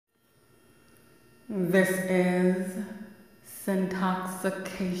This is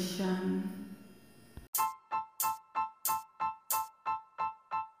Syntoxication.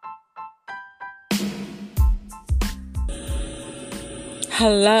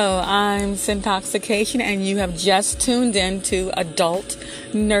 Hello, I'm Syntoxication, and you have just tuned in to Adult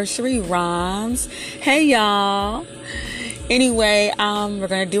Nursery Rhymes. Hey, y'all. Anyway, we're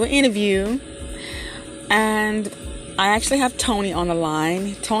going to do an interview, and I actually have Tony on the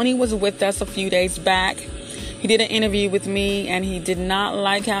line. Tony was with us a few days back. He did an interview with me, and he did not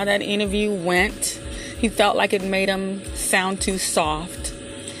like how that interview went. He felt like it made him sound too soft,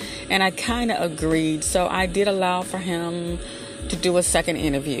 and I kind of agreed, so I did allow for him to do a second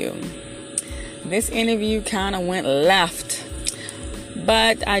interview. This interview kind of went left,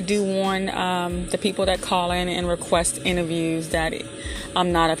 but I do warn the people that call in and request interviews that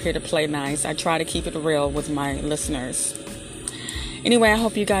I'm not up here to play nice. I try to keep it real with my listeners. Anyway, I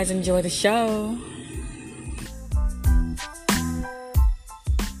hope you guys enjoy the show.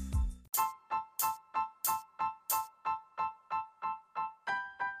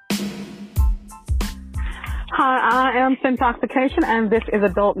 Hi, I am Syntoxication, and this is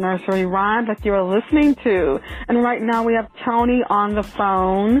Adult Nursery Rhyme that you are listening to. And right now we have Tony on the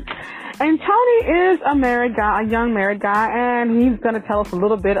phone. And Tony is a married guy, a young married guy, and he's going to tell us a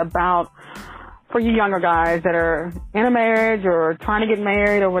little bit about, for you younger guys that are in a marriage or trying to get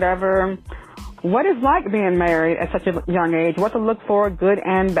married or whatever, what it's like being married at such a young age, what to look for, good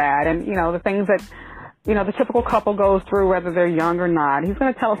and bad, and, you know, the things that, you know, the typical couple goes through, whether they're young or not. He's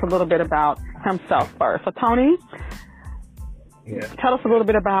going to tell us a little bit about himself first. So, Tony, tell us a little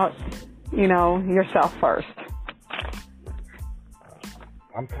bit about, you know, yourself first.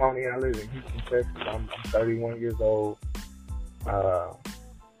 I'm Tony. I live in Houston, Texas. I'm 31 years old.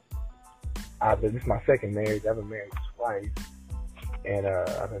 This is my second marriage. I've been married twice. And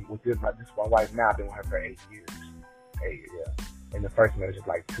I've been with my wife now. I've been with her for 8 years. And the first marriage is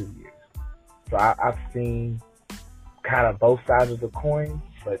like 2 years. So I've seen kind of both sides of the coin,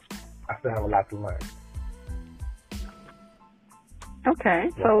 but I still have a lot to learn. Okay,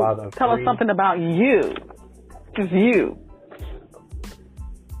 so tell us something about you. Just you.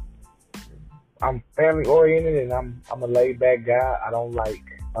 I'm family oriented, and I'm a laid back guy. I don't like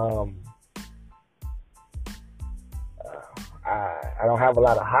I don't have a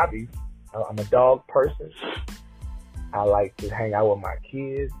lot of hobbies. I'm a dog person. I like to hang out with my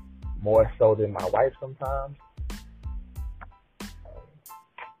kids more so than my wife sometimes.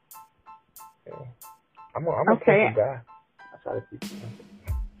 I'm a okay. simple guy. I try to keep it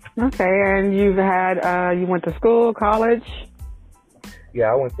simple. Okay, and you've had you went to school, college?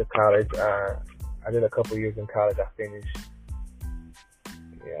 Yeah, I went to college. I did a couple years in college. I finished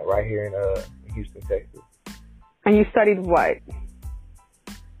right here in Houston, Texas. And you studied what?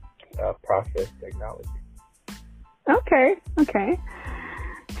 Process technology. Okay.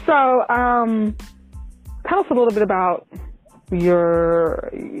 So, tell us a little bit about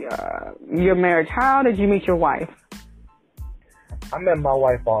your marriage. How did you meet your wife? I met my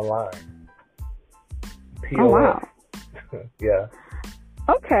wife online. POS. Oh, wow. Yeah.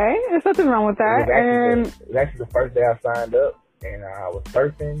 Okay, there's nothing wrong with that. It was actually the first day I signed up, and I was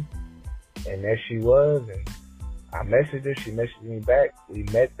surfing, and there she was, and I messaged her. She messaged me back. We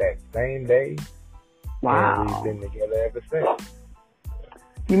met that same day. Wow. And we've been together ever since.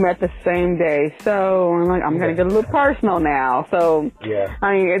 You met the same day. So I'm going to get a little personal now. So, yeah.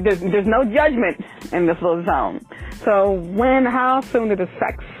 I mean, there's no judgment in this little zone. So how soon did the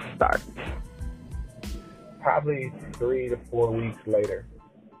sex start? Probably 3 to 4 weeks later.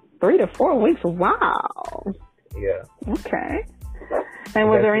 3 to 4 weeks? Wow. Yeah. Okay. And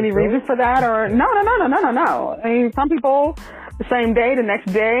was there any reason for that? Or no. I mean, some people, the same day, the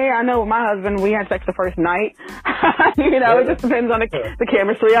next day. I know with my husband, we had sex the first night. It just depends on the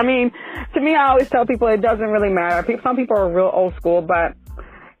chemistry. I mean, to me, I always tell people it doesn't really matter. Some people are real old school, but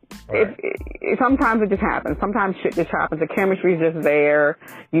sometimes it just happens. Sometimes shit just happens. The chemistry is just there.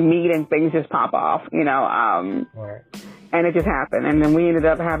 You meet and things just pop off, and it just happened. And then we ended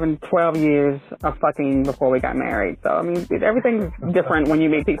up having 12 years of fucking before we got married. So, I mean, everything's different when you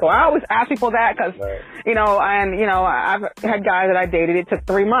meet people. I always ask people that because, I've had guys that I dated. It took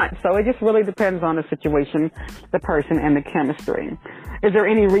 3 months. So it just really depends on the situation, the person, and the chemistry. Is there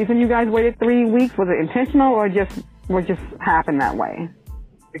any reason you guys waited 3 weeks? Was it intentional or just happened that way?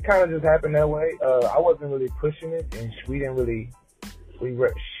 It kind of just happened that way. I wasn't really pushing it, and we didn't really.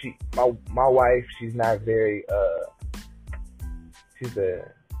 My wife, she's not very. She's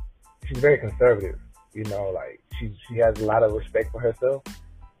very conservative. Like she has a lot of respect for herself.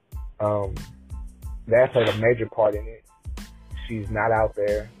 That played a major part in it. she's not out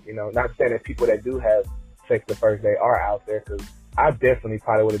there. You know, not saying that people that do have sex the first day are out there, because I definitely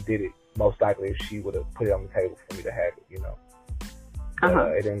probably would have did it most likely if she would have put it on the table for me to have it. You know,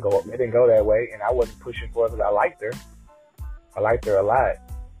 but, it didn't go. It didn't go that way, and I wasn't pushing for it because I liked her. I liked her a lot,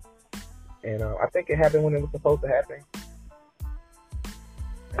 and I think it happened when it was supposed to happen.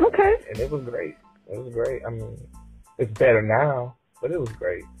 Okay. And it was great. It was great. I mean, it's better now, but it was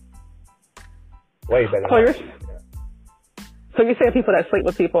great. Way better. So you say people that sleep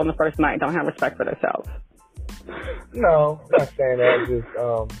with people on the first night don't have respect for themselves? No, I'm not saying that. It just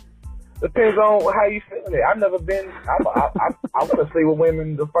depends on how you feeling it. I've never been. I want to sleep with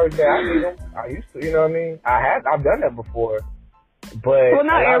women the first day I meet them. I used to. You know what I mean? I've done that before. But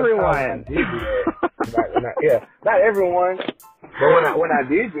not everyone. Not everyone. But when I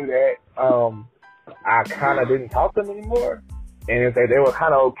did do that, I kind of didn't talk to them anymore, and they were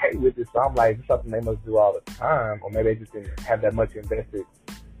kind of okay with it. So I'm like, it's something they must do all the time, or maybe they just didn't have that much invested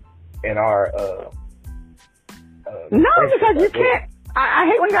in our. No, because you can't. I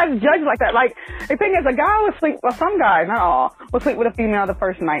hate when guys judge like that. Like, the thing is, a guy will sleep, well, some guys, not all, will sleep with a female the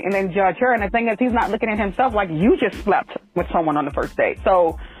first night and then judge her. And the thing is, he's not looking at himself like you just slept with someone on the first date.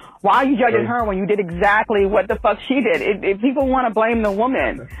 So why are you judging her when you did exactly what the fuck she did? If people want to blame the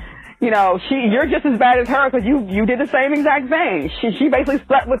woman, you're just as bad as her because you did the same exact thing. She basically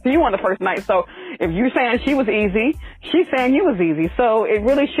slept with you on the first night. So if you're saying she was easy, she's saying you was easy. So it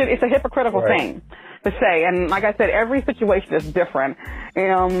really it's a hypocritical thing to say. And like I said, every situation is different.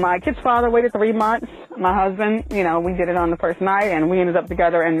 My kid's father waited 3 months. My husband, we did it on the first night and we ended up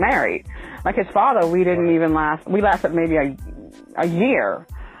together and married. Like his father, we didn't even last. We lasted maybe a year,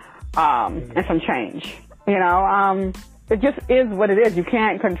 and some change. It just is what it is. You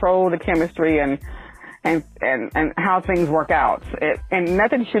can't control the chemistry and how things work out. And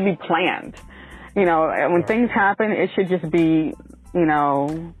nothing should be planned. When things happen, it should just be,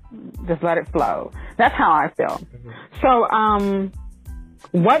 just let it flow. That's how I feel. So,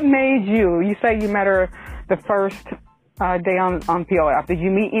 what made you say you met her the first day on POF? Did you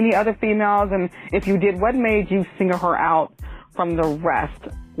meet any other females? And if you did, what made you single her out from the rest?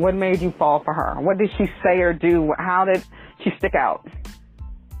 What made you fall for her? What did she say or do? How did she stick out?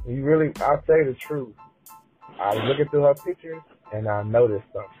 I'll say the truth. I was looking through her pictures and I noticed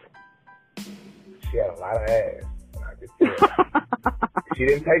something. She had a lot of ass. And I could tell. She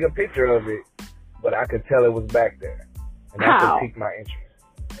didn't take a picture of it, but I could tell it was back there. And that's what piqued my interest.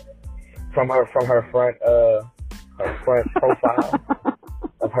 From her front profile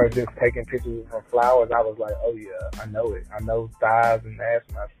of her just taking pictures of her flowers, I was like, oh yeah, I know it. I know thighs and ass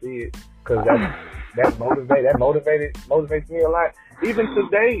when I see it, because that motivates me a lot. Even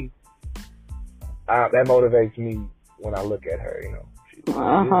today, that motivates me when I look at her. She's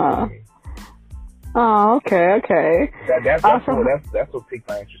Oh, okay. That's what piqued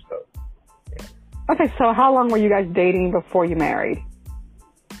my interest though. Yeah. Okay, so how long were you guys dating before you married?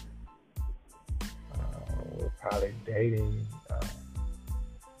 We're probably dating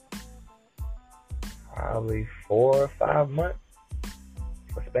probably 4 or 5 months,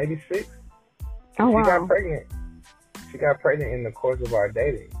 or maybe 6. Oh, wow. She got pregnant in the course of our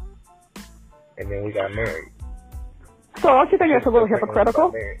dating, and then we got married. So don't you think that's a little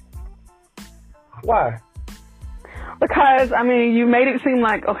hypocritical? Why? Because, you made it seem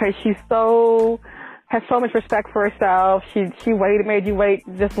like, okay, has so much respect for herself. She made you wait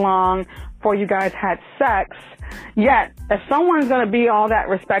this long before you guys had sex. Yet, if someone's going to be all that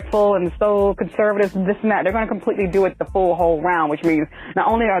respectful and so conservative and this and that, they're going to completely do it the full whole round, which means not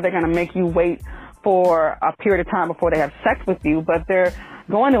only are they going to make you wait for a period of time before they have sex with you, but they're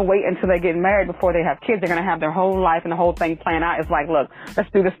going to wait until they get married before they have kids. They're going to have their whole life and the whole thing planned out. It's like, look, let's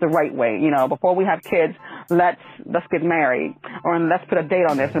do this the right way. Before we have kids, let's get married, or let's put a date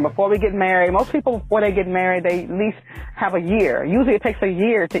on this. And before we get married, most people, before they get married, they at least have a year. Usually it takes a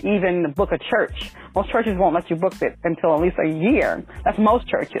year to even book a church. Most churches won't let you book it until at least a year. That's most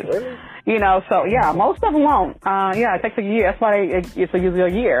churches. Really? So yeah, most of them won't. It takes a year. That's why it's usually a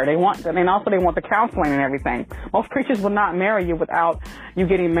year. They want the counseling and everything. Most preachers will not marry you without you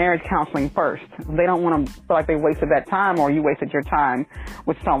getting marriage counseling first. They don't want to feel like they wasted that time or you wasted your time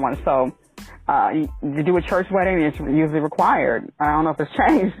with someone. So, to do a church wedding is usually required. I don't know if it's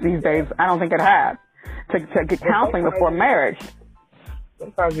changed these days. I don't think it has. To get counseling before marriage.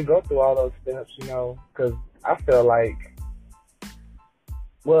 Sometimes you go through all those steps, because I feel like,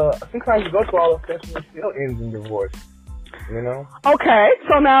 sometimes you go through all those steps and it still ends in divorce, Okay,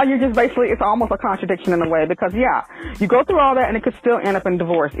 so now you're just basically, it's almost a contradiction in a way, because you go through all that and it could still end up in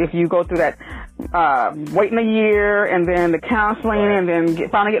divorce if you go through that, waiting a year and then the counseling and then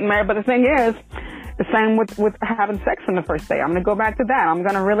finally getting married. But the thing is, The same with having sex on the first day. I'm going to go back to that. I'm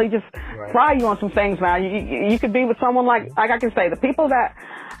going to really just fry you on some things now. You could be with someone like I can say, the people that,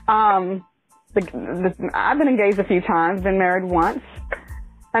 I've been engaged a few times, been married once.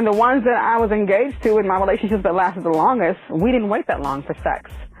 And the ones that I was engaged to in my relationships that lasted the longest, we didn't wait that long for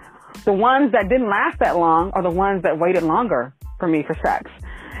sex. The ones that didn't last that long are the ones that waited longer for me for sex.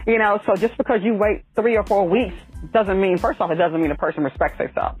 You know, so just because you wait 3 or 4 weeks doesn't mean, first off, it doesn't mean a person respects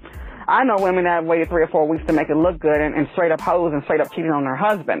themselves. I know women that waited 3 or 4 weeks to make it look good and straight up hoes and straight up cheated on their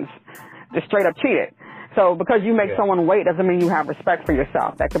husbands. Just straight up cheated. So because you make someone wait doesn't mean you have respect for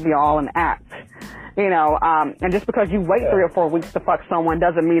yourself. That could be all an act. You know, and just because you wait 3 or 4 weeks to fuck someone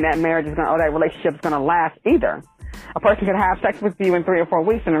doesn't mean that marriage is or that relationship is gonna last either. A person can have sex with you in 3 or 4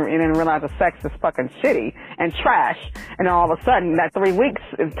 weeks and then realize the sex is fucking shitty and trash, and then all of a sudden that 3 weeks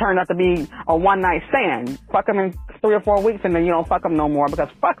is turned out to be a one night stand. Fuck them in 3 or 4 weeks and then you don't fuck them no more because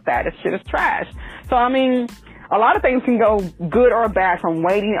fuck that. This shit is trash. So I mean, a lot of things can go good or bad from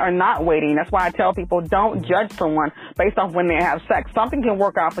waiting or not waiting. That's why I tell people don't judge someone based off when they have sex. Something can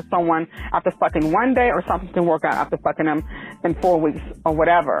work out for someone after fucking 1 day or something can work out after fucking them in 4 weeks or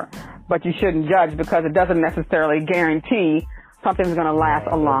whatever. But you shouldn't judge because it doesn't necessarily guarantee something's going to last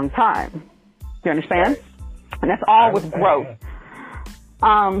a long time. You understand? And that's all with growth.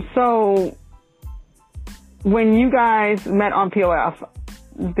 So when you guys met on POF,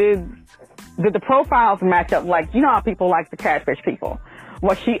 did the profiles match up? Like, you know how people like to catfish people.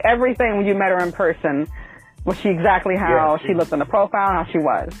 Was she everything when you met her in person? Was she exactly how she looked on the profile, how she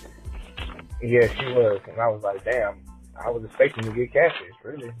was? Yeah, she was. And I was like, damn, I was expecting to get catfish,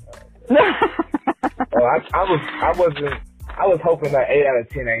 really. I was hoping that 8 out of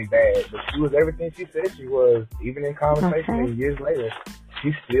 10 ain't bad, but she was everything she said she was. Even in conversation and years later,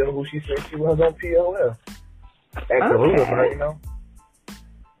 she's still who she said she was on POF. At the root of her, you know?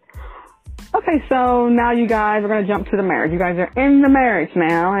 Okay, so now you guys are going to jump to the marriage. You guys are in the marriage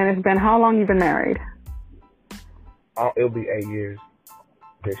now, and it's been how long you've been married? It'll be 8 years.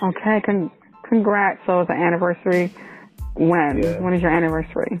 Okay, congrats. So it's an anniversary. When? Yeah. When is your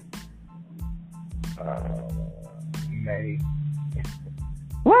anniversary? May.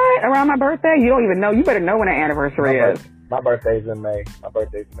 What? Around my birthday? You don't even know. You better know when the anniversary is. My birthday's in May. My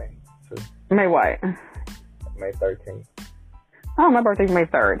birthday's May. Too. May what? May 13th. Oh, my birthday's May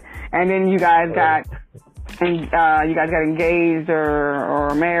 3rd. And then you guys got engaged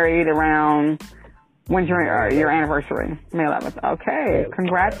or married around, when's your anniversary? May 11th. Okay.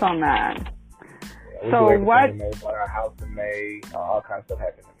 Congrats on that. Yeah, so what? We bought our house in May. All kinds of stuff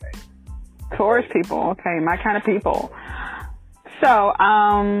happened in May. Taurus people. Okay. My kind of people. So,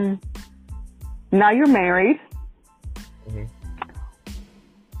 now you're married. Mm-hmm.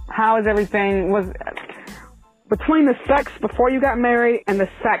 How is everything? Between the sex before you got married and the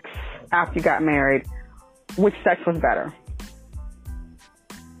sex after you got married, which sex was better?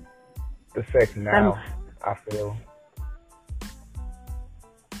 The sex now, I feel.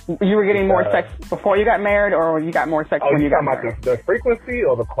 You were getting more sex before you got married, or you got more sex when you got married? About the frequency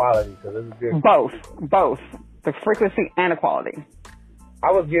or the quality? Both. The frequency and the quality.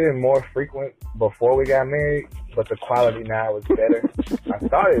 I was getting more frequent before we got married, but the quality now is better. I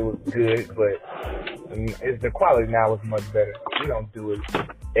thought it was good, but the quality now is much better. We don't do it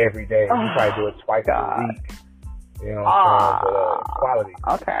every day. We probably do it twice a week. You know what I'm saying? But quality.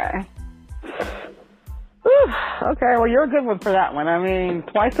 Okay. Okay, well, you're a good one for that one. I mean,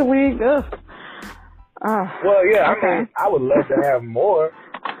 twice a week, well, yeah, I mean, I would love to have more,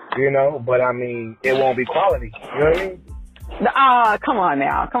 you know, but I mean, it won't be quality. You know what I mean? Come on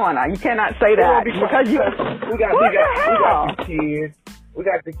now. You cannot say that because we got the kids. We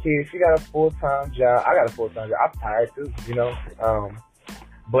got the kids. She got a full-time job. I got a full-time job. I'm tired too, you know.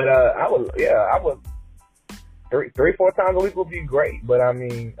 But I would 3-4 times a week would be great. But I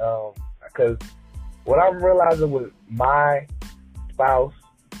mean, because what I'm realizing with my spouse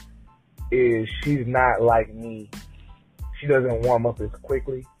is she's not like me. She doesn't warm up as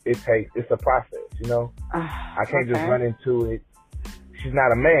quickly. It's a process, you know. I can't just run into it. She's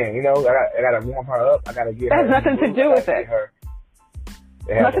not a man, you know. I gotta warm her up. I gotta get her. It has nothing to do with it.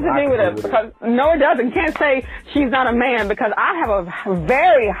 Nothing to do with it. Because no, it doesn't. You can't say she's not a man because I have a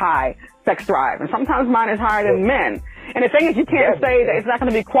very high sex drive, and sometimes mine is higher than men. And the thing is, you can't say that it's not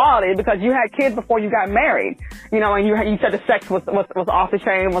going to be quality because you had kids before you got married, you know, and you said the sex was off the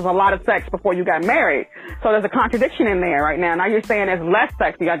chain, was a lot of sex before you got married. So there's a contradiction in there right now. Now you're saying there's less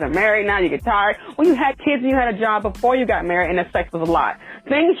sex. You guys are married now. You get tired. Well, you had kids and you had a job before you got married, and the sex was a lot.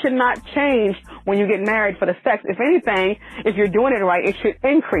 Things should not change when you get married for the sex. If anything, if you're doing it right, it should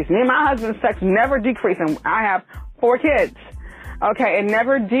increase. Me and my husband's sex never decreased, and I have 4 kids. Okay, it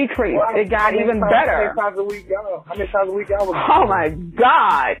never decreased. Well, it got even better. How many times a week y'all was Oh my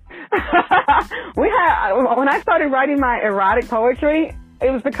God. When I started writing my erotic poetry,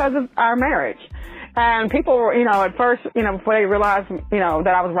 it was because of our marriage. And people were, at first, before they realized, that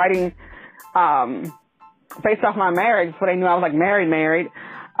I was writing, based off my marriage, before they knew I was like married,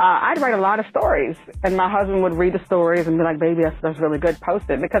 I'd write a lot of stories. And my husband would read the stories and be like, baby, that's really good, post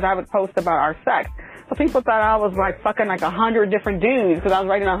it. Because I would post about our sex. So people thought I was like fucking like 100 different dudes because I was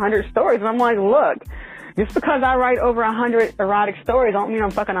writing 100 stories. And I'm like, look, just because I write over 100 erotic stories don't mean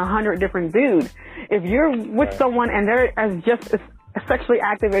I'm fucking 100 different dudes. If you're with someone and they're just as sexually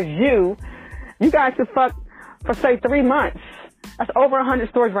active as you guys could fuck for say 3 months. That's over 100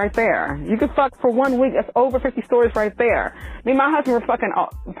 stories right there. You could fuck for 1 week. That's over 50 stories right there. Me and my husband were fucking,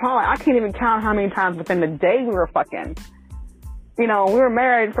 probably, I can't even count how many times within the day we were fucking. We were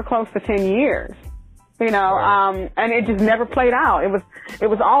married for close to 10 years. And it just never played out. It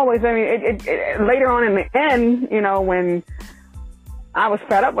was always, it later on in the end, when I was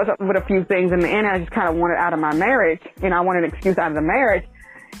fed up with a few things in the end, I just kind of wanted out of my marriage, I wanted an excuse out of the marriage,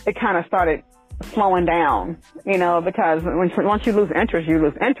 it kind of started slowing down, because once you lose interest, you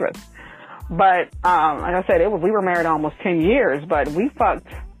lose interest. But, like I said, we were married almost 10 years, but we fucked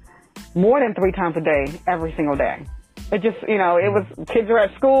more than 3 times a day, every single day. It just, it was, kids are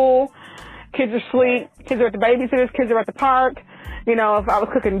at school, kids are asleep, kids are at the babysitters, kids are at the park. If I was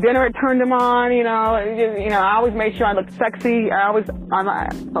cooking dinner, it turned him on, I always made sure I looked sexy. I would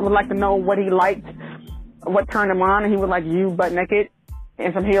like to know what he liked, what turned him on, and he would like you butt naked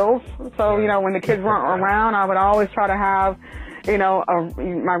and some heels. So, when the kids weren't around, I would always try to have,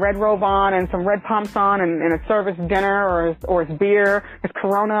 my red robe on and some red pumps on and a service dinner or his beer, his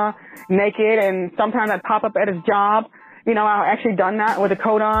Corona, naked. And sometimes I'd pop up at his job. I've actually done that with a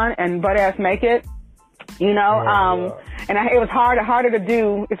coat on and butt ass naked, and it was harder to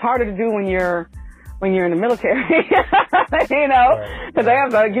do. It's harder to do when you're in the military, because they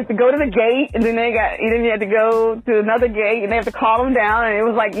have to go to the gate, and then you have to go to another gate, and they have to call them down, and it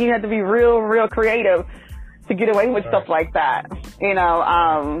was like you had to be real creative to get away with stuff like that,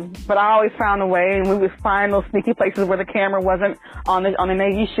 but I always found a way, and we would find those sneaky places where the camera wasn't on the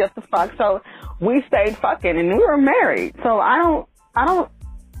Navy ship to fuck, so we stayed fucking, and we were married, so I don't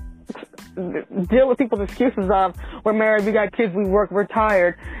deal with people's excuses of we're married, we got kids, we work, we're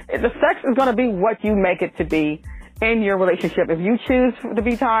tired. The sex is going to be what you make it to be in your relationship. If you choose to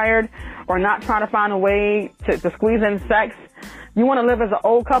be tired or not trying to find a way to squeeze in sex, you want to live as an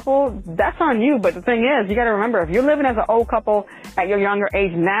old couple, that's on you. But the thing is, you got to remember, if you're living as an old couple at your younger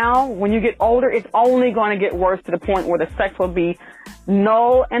age now, when you get older, it's only going to get worse to the point where the sex will be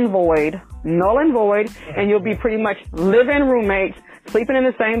null and void, and you'll be pretty much live-in roommates, sleeping in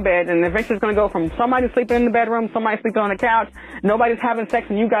the same bed, and eventually it's going to go from somebody sleeping in the bedroom, somebody sleeping on the couch, nobody's having sex,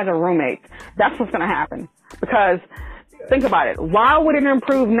 and you guys are roommates. That's what's going to happen. Because, think about it. Why would it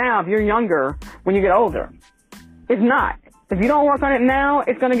improve now if you're younger when you get older? It's not. If you don't work on it now,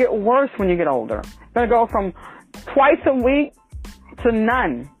 it's going to get worse when you get older. It's going to go from twice a week to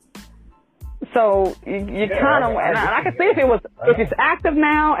none. So you kind of, and I can see if it's active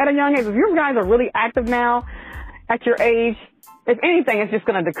now at a young age, if you guys are really active now at your age, if anything, it's just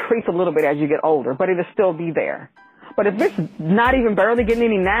going to decrease a little bit as you get older, but it'll still be there. But if it's not even barely getting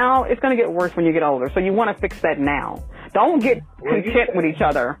any now, it's going to get worse when you get older. So you want to fix that now. Don't get content with each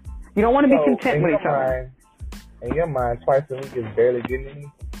other. You don't want to be content with each other. In your mind, twice a week is barely getting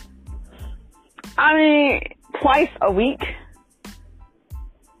any? I mean, twice a week.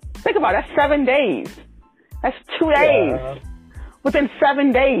 Think about it. That's 7 days. That's 2 days. Yeah. Within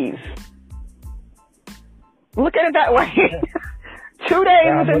 7 days. Look at it that way. 2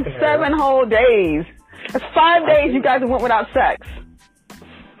 days within 7 whole days. That's 5 days you guys went without sex.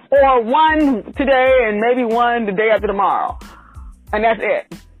 Or 1 today and maybe 1 the day after tomorrow. And that's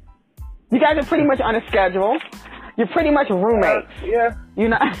it. You guys are pretty much on a schedule. You're pretty much roommates. Yeah. You're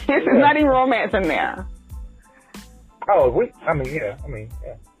not, there's not even romance in there. Oh, yeah.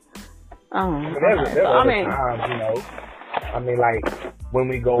 Oh, there are times, like when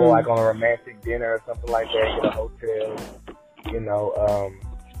we go like on a romantic dinner or something like that, at a hotel,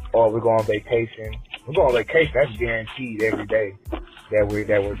 or we go on vacation. We go on vacation. That's guaranteed every day that we're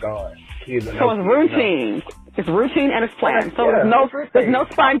gone. So it's routine. It's routine and it's planned. So there's no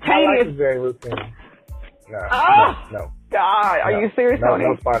spontaneous. It's very routine. No. God, are you serious, Tony?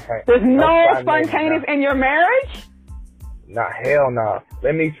 No spontaneous. There's no spontaneous in your marriage? Nah, hell no.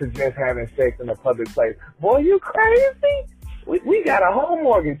 Let me suggest having sex in a public place. Boy, you crazy? We got a home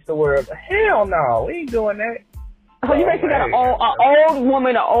mortgage to worry about. Hell no, we ain't doing that. So you basically got an old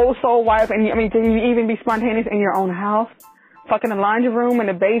woman, an old soul wife, and can you even be spontaneous in your own house? fucking the laundry room, in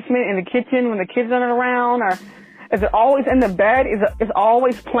the basement, in the kitchen when the kids aren't around, or is it always in the bed? Is it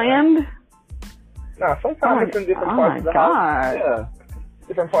always planned? Nah, sometimes it's in different parts of the house. Yeah,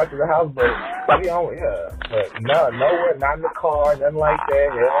 different parts of the house, but we don't. Yeah, but nowhere, not in the car, nothing like that.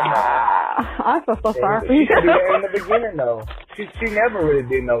 Hell no. I feel so sorry for you. She did that in the beginning though. She never really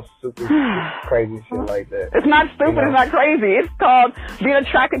did no super crazy shit like that. It's not stupid. You know? It's not crazy. It's called being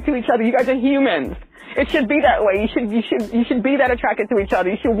attracted to each other. You guys are humans. It should be that way. You should be that attracted to each other.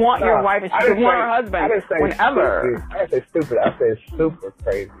 You should want your wife and you should want her husband whenever. Stupid. I didn't say stupid. I said super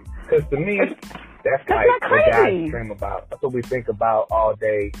crazy. Because to me, that's like what guys dream about. That's what we think about all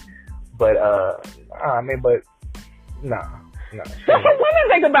day. But nah. That's what women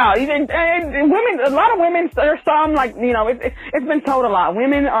think about. And women, a lot of women, there's some like, you know, it's been told a lot.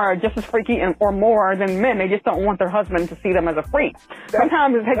 Women are just as freaky or more than men. They just don't want their husband to see them as a freak.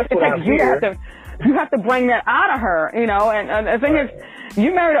 Sometimes it takes you have to bring that out of her, you know. And the thing is,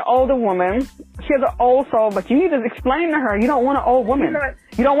 you married an older woman. She has an old soul, but you need to explain to her you don't want an old woman.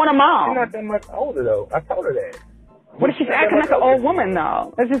 You don't want a mom. She's not that much older though. I told her that. What if she's acting like an old woman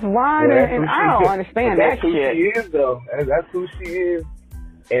though? It's just why, and I don't understand that shit. That's who she is though. That's who she is,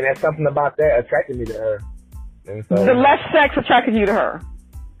 and that's something about that attracted me to her. And so, the less sex attracted you to her.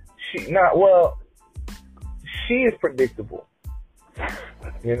 She is predictable.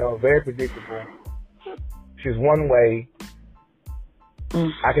 You know, very predictable. She's one way.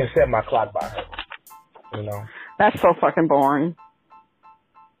 I can set my clock by her. You know. That's so fucking boring.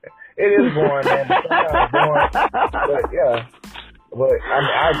 It is boring, man. But sometimes boring. But yeah. But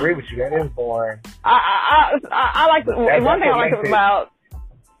I agree with you. That is boring. I like one thing I like about.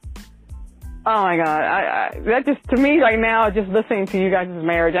 Oh my God! That just to me right now, just listening to you guys'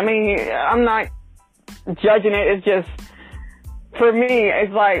 marriage. I mean, I'm not judging it. It's just for me,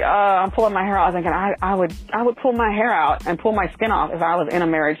 it's like I'm pulling my hair out. I was thinking I would pull my hair out and pull my skin off if I was in a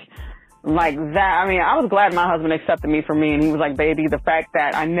marriage like that. I mean, I was glad my husband accepted me for me, and he was like, baby, the fact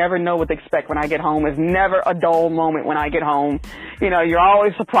that I never know what to expect when I get home is never a dull moment when I get home. You know, you're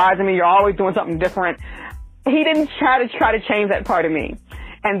always surprising me. You're always doing something different. He didn't try to change that part of me.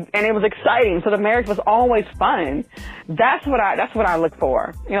 And it was exciting. So the marriage was always fun. That's what I look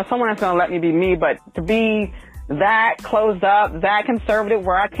for. You know, someone that's going to let me be me, but to be that closed up, that conservative,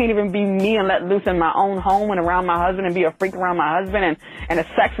 where I can't even be me and let loose in my own home and around my husband and be a freak around my husband and the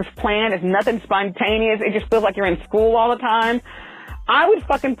sex is planned. It's nothing spontaneous. It just feels like you're in school all the time. I would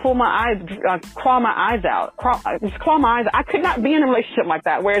fucking pull my eyes, claw my eyes out. Claw my eyes out. I could not be in a relationship like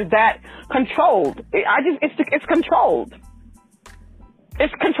that, where it's that controlled. It's controlled.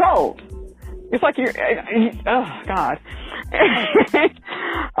 It's controlled. It's like oh God.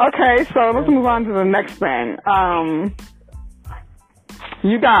 Okay, so let's move on to the next thing.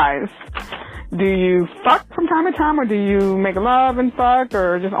 You guys, do you fuck from time to time, or do you make love and fuck,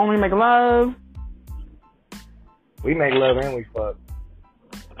 or just only make love? We make love and we fuck.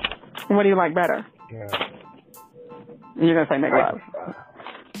 What do you like better? Yeah. You're gonna say make love.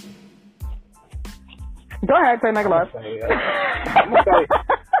 Go ahead, say make love.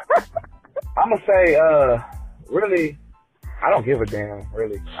 I'm gonna say, really, I don't give a damn,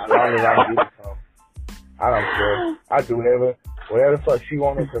 really. As long as I do something, I don't care. I do whatever the fuck she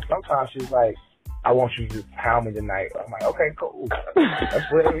wants. Because sometimes she's like, I want you to just pound me tonight. I'm like, okay, cool. That's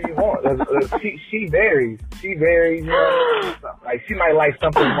whatever you want. She varies. You know? Like, she might like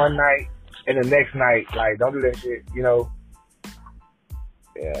something one night, and the next night, like, don't do that shit, you know?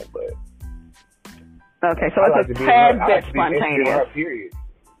 Yeah, but. Okay, so it's a tad bit spontaneous. Period.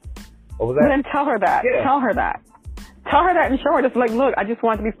 What was that? Well, then tell her that. Yeah. Tell her that. Tell her that and show her. Just like, look, I just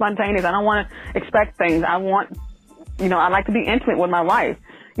want it to be spontaneous. I don't want to expect things. I like to be intimate with my wife.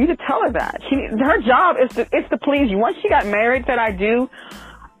 You need to tell her that. Her job is to please you. Once she got married, said I do.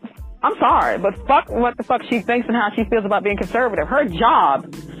 I'm sorry, but fuck what the fuck she thinks and how she feels about being conservative. Her job,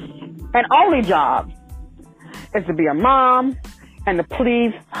 and only job, is to be a mom and to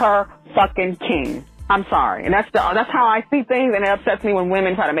please her fucking king. I'm sorry. And that's how I see things, and it upsets me when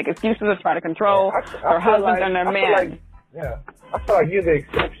women try to make excuses or try to control their husbands and their men. I feel like you're the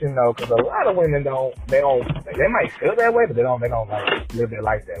exception though, because a lot of women they might feel that way, but they don't like live their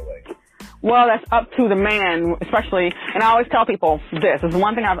life that way. Well, that's up to the man, especially, and I always tell people this is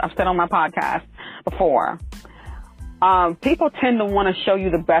one thing I've said on my podcast before. People tend to want to show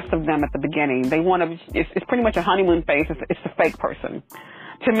you the best of them at the beginning. They want to, it's pretty much a honeymoon phase. It's the fake person.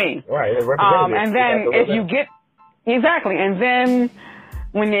 To me. Right. And then if you get, exactly, and then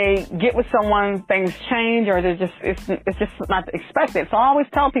when they get with someone, things change, or it's just not expected. So I always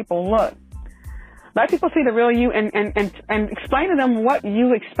tell people, look, Let people see the real you and explain to them what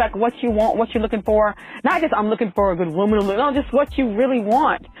you expect, what you want, what you're looking for. Not just I'm looking for a good woman, no, just what you really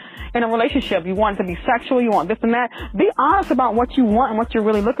want in a relationship. You want it to be sexual, you want this and that. Be honest about what you want and what you're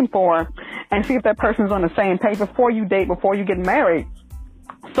really looking for, and see if that person's on the same page before you date, before you get married.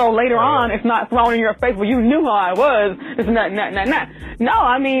 So later on, it's not thrown in your face, well, you knew how I was. It's not. No,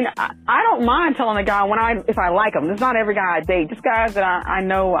 I mean, I don't mind telling a guy if I like him. It's not every guy I date. Just guys that I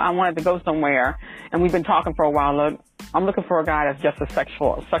know I wanted to go somewhere, and we've been talking for a while. Look, I'm looking for a guy that's just as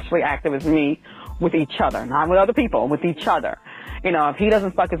sexually active as me with each other, not with other people, with each other. You know, if he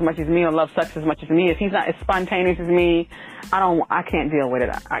doesn't fuck as much as me or love sex as much as me, if he's not as spontaneous as me, I can't deal with it.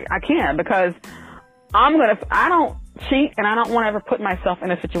 I can't, because I don't cheat, and I don't want to ever put myself in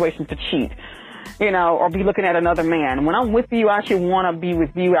a situation to cheat, you know, or be looking at another man. When I'm with you, I actually want to be with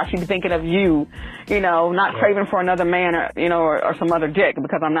you. I should be thinking of you, you know, not craving for another man or, you know, or some other dick,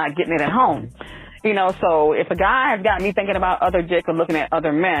 because I'm not getting it at home. You know, so if a guy has got me thinking about other dick or looking at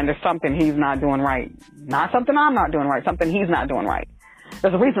other men, there's something he's not doing right. Not something I'm not doing right, something he's not doing right.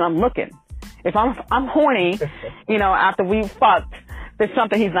 There's a reason I'm looking. If I'm horny, you know, after we fucked, there's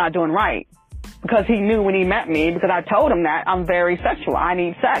something he's not doing right. Because he knew when he met me, because I told him that I'm very sexual. I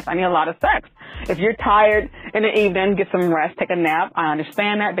need sex. I need a lot of sex. If you're tired in the evening, get some rest, take a nap. I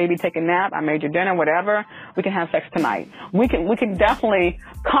understand that, baby, take a nap. I made your dinner, whatever. We can have sex tonight. We can definitely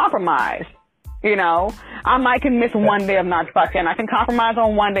compromise. You know, I can miss one day of not fucking. I can compromise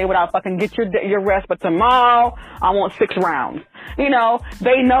on one day without fucking. Get your rest, but tomorrow I want 6 rounds. You know,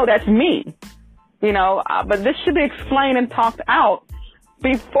 they know that's me. You know, but this should be explained and talked out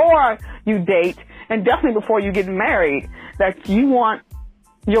before you date, and definitely before you get married, that you want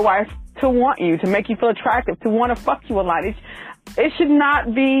your wife to want you, to make you feel attractive, to want to fuck you a lot. It should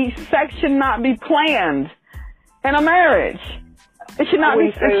not be, sex should not be planned in a marriage. It should not be,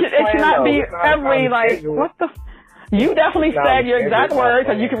 it should not be every, like, what the, you definitely said your exact words,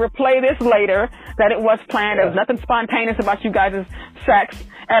 so you can replay this later, that it was planned. There's nothing spontaneous about you guys' sex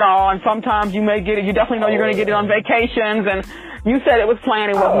at all, and sometimes you may get it, you definitely know you're going to get it on vacations, and you said it was planned.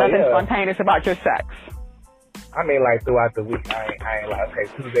 It was nothing spontaneous about your sex. I mean, like, throughout the week, I ain't like, okay,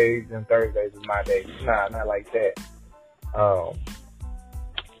 Tuesdays and Thursdays is my day. Nah, not like that. But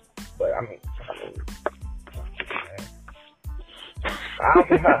I mean, I don't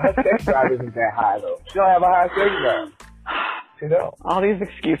think her sex drive isn't that high, though. She don't have a high sex drive. She don't. All these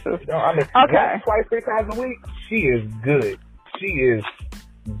excuses. I mean, okay. Twice, 3 times a week, she is good. She is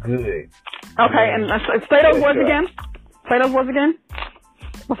good. Okay, and say those words again. Say those words again.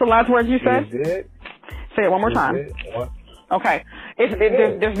 What's the last words you said? Good. Say it one more time. Okay.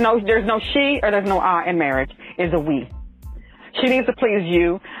 There's no she or there's no I in marriage. It's a we. She needs to please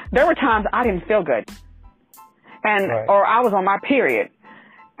you. There were times I didn't feel good, or I was on my period,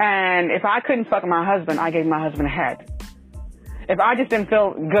 and if I couldn't fuck my husband, I gave my husband a head. If I just didn't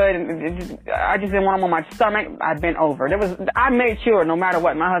feel good, I just didn't want him on my stomach, I bent over. I made sure, no matter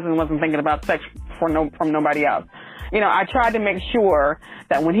what, my husband wasn't thinking about sex from nobody else. You know, I tried to make sure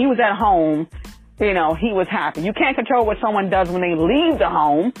that when he was at home, you know, he was happy. You can't control what someone does when they leave the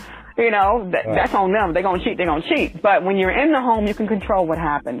home. You know, that's on them. They're going to cheat. But when you're in the home, you can control what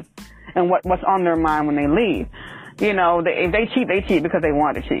happens and what's on their mind when they leave. You know, if they cheat because they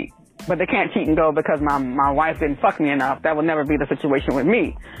want to cheat. But they can't cheat and go because my wife didn't fuck me enough. That would never be the situation with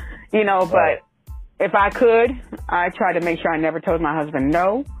me. You know, but if I could, I tried to make sure I never told my husband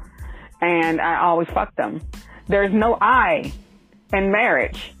no. And I always fucked them. There's no I in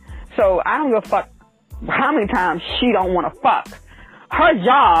marriage. So I don't give a fuck how many times she don't want to fuck. Her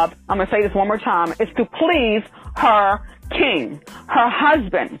job, I'm going to say this one more time, is to please her king, her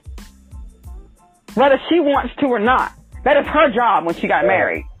husband. Whether she wants to or not. That is her job when she got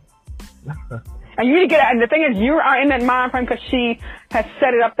married. And you need to get out. And the thing is, you are in that mind frame because she has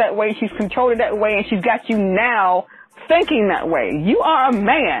set it up that way. She's controlled it that way. And she's got you now thinking that way. You are a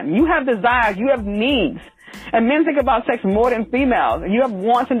man. You have desires. You have needs. And men think about sex more than females. You have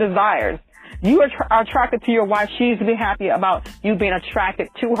wants and desires. You are attracted to your wife. She needs to be happy about you being attracted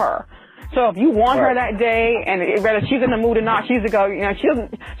to her. So if you want her that day, and whether she's in the mood or not, she's to go, you know,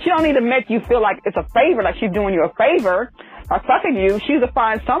 she don't need to make you feel like it's a favor, like she's doing you a favor or fucking you. She's to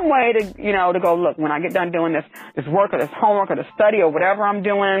find some way to, you know, to go, look, when I get done doing this work or this homework or this study or whatever I'm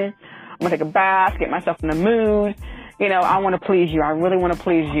doing, I'm going to take a bath, get myself in the mood. You know, I want to please you. I really want to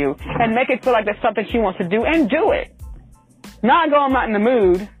please you. And make it feel like there's something she wants to do and do it. Not go, I'm not in the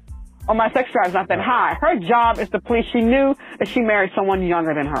mood or my sex drive is not that high. Her job is to please. She knew that she married someone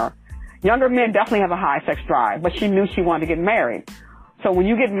younger than her. Younger men definitely have a high sex drive, but she knew she wanted to get married. So when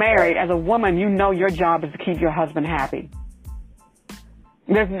you get married as a woman, you know your job is to keep your husband happy.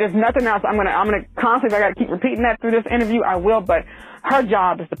 There's nothing else. I'm gonna constantly, I gotta keep repeating that through this interview. I will, but her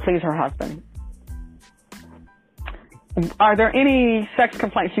job is to please her husband. Are there any sex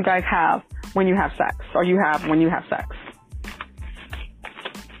complaints you guys have when you have sex, or you have when you have sex?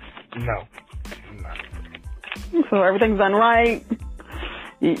 No. So everything's done right.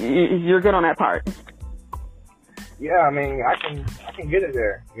 You're good on that part. Yeah, I mean, I can get it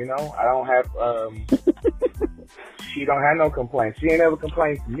there. You know, I don't have. She don't have no complaints. She ain't ever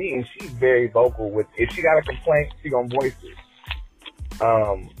complained to me, and she's very vocal with. If she got a complaint, she gonna voice it.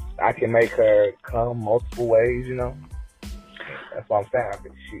 I can make her come multiple ways. You know, that's what I'm saying. I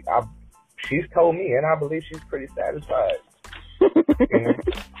think she's told me, and I believe she's pretty satisfied. You know?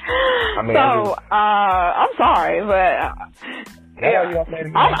 I mean, I'm sorry, but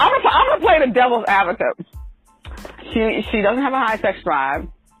I'm gonna play the devil's advocate. She doesn't have a high sex drive.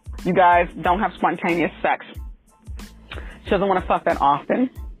 You guys don't have spontaneous sex. She doesn't want to fuck that often,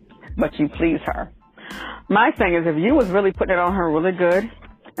 but you please her. My thing is, if you was really putting it on her really good,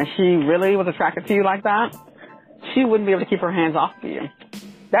 and she really was attracted to you like that, she wouldn't be able to keep her hands off of you.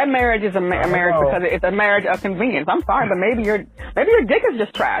 That marriage is a marriage because it's a marriage of convenience. I'm sorry, but maybe your dick is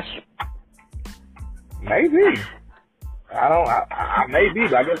just trash. Maybe. I may be,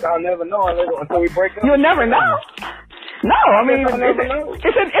 but I guess I'll never know until we break up. You'll never know. No, I mean, it's in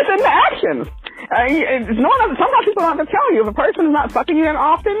the actions. Sometimes people don't have to tell you. If a person is not fucking you that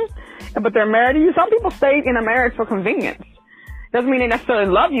often, but they're married to you, some people stay in a marriage for convenience. Doesn't mean they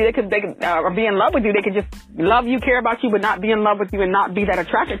necessarily love you. They could or be in love with you. They could just love you, care about you, but not be in love with you and not be that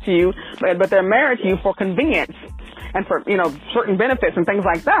attracted to you. But they're married to you for convenience and for, certain benefits and things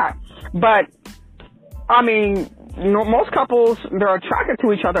like that. But, I mean, most couples, they're attracted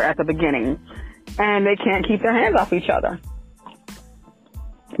to each other at the beginning, and they can't keep their hands off each other.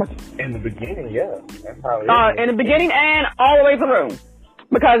 In the beginning, yeah. That's how it is. In the beginning and all the way through.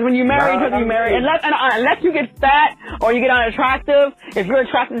 Because when you marry, unless you get fat or you get unattractive, if you're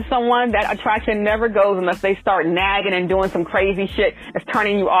attracted to someone, that attraction never goes unless they start nagging and doing some crazy shit that's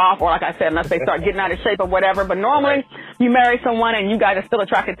turning you off, or like I said, unless they start getting out of shape or whatever. But normally, you marry someone and you guys are still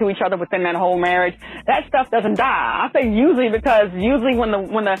attracted to each other within that whole marriage. That stuff doesn't die. I say usually because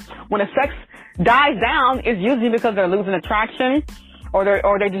when the sex dies down, it's usually because they're losing attraction. Or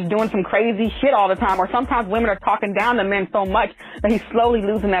they're just doing some crazy shit all the time. Or sometimes women are talking down to men so much that he's slowly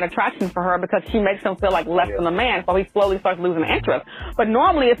losing that attraction for her because she makes him feel like less than a man. So he slowly starts losing interest. But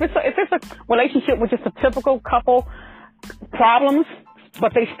normally, if it's a relationship with just a typical couple problems,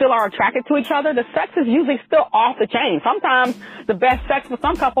 but they still are attracted to each other, the sex is usually still off the chain. Sometimes the best sex for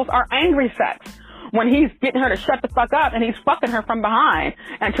some couples are angry sex. When he's getting her to shut the fuck up and he's fucking her from behind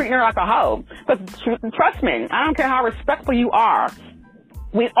and treating her like a hoe. Because trust me, I don't care how respectful you are.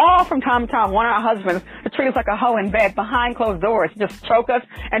 We all, from time to time, want our husbands to treat us like a hoe in bed behind closed doors, just choke us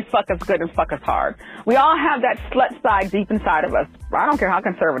and fuck us good and fuck us hard. We all have that slut side deep inside of us. I don't care how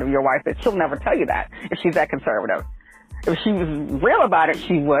conservative your wife is. She'll never tell you that if she's that conservative. If she was real about it,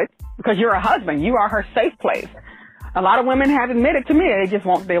 she would, because you're a husband. You are her safe place. A lot of women have admitted to me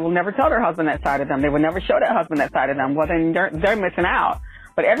they will never tell their husband that side of them. They will never show their husband that side of them. Well, then they're missing out.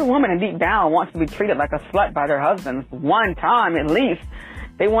 But every woman deep down wants to be treated like a slut by their husbands one time at least.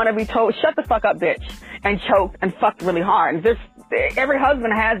 They want to be told, shut the fuck up, bitch, and choked and fucked really hard. Every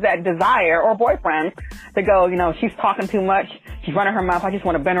husband has that desire, or boyfriend, to go, she's talking too much, she's running her mouth, I just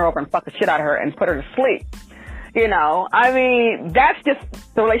want to bend her over and fuck the shit out of her and put her to sleep. I mean, that's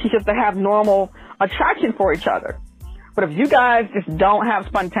just the relationships that have normal attraction for each other. But if you guys just don't have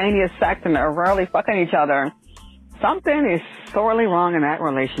spontaneous sex and are rarely fucking each other, something is sorely wrong in that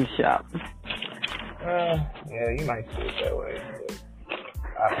relationship. Yeah, you might see it that way.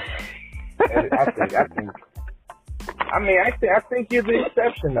 I think you're the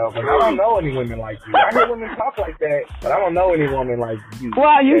exception though, because I don't know any women like you. I hear women talk like that, but I don't know any woman like you.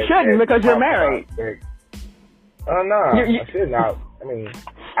 Well, you shouldn't because you're married. Oh no, I shouldn't. I mean,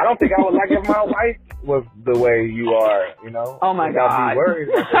 I don't think I would like if my wife was the way you are. Oh my God. I'd be worried.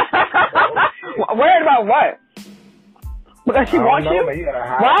 Worried about what? Because she wants you?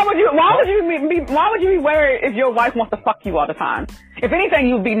 Why would you be worried if your wife wants to fuck you all the time? If anything,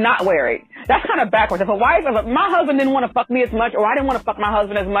 you'd be not worried. That's kind of backwards. If my husband didn't want to fuck me as much, or I didn't want to fuck my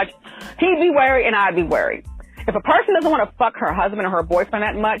husband as much, he'd be worried and I'd be worried. If a person doesn't want to fuck her husband or her boyfriend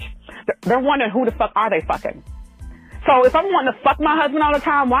that much, they're wondering who the fuck are they fucking. So if I'm wanting to fuck my husband all the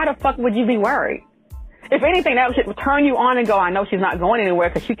time, why the fuck would you be worried? If anything, that should turn you on and go, I know she's not going anywhere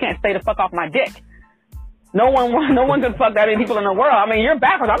because she can't stay the fuck off my dick. No one can fuck that many people in the world. I mean, you're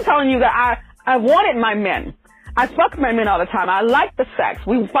backwards. I'm telling you that I wanted my men I fuck my men all the time. I like the sex.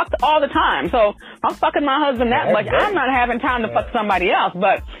 We fucked all the time. So I'm fucking my husband that much. I'm not having time to fuck somebody else.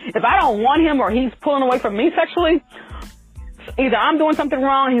 But if I don't want him or he's pulling away from me sexually, either I'm doing something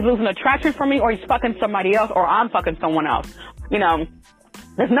wrong, he's losing attraction for me, or he's fucking somebody else, or I'm fucking someone else. You know,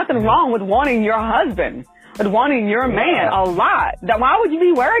 there's nothing wrong with wanting your husband, with wanting your man a lot. Why would you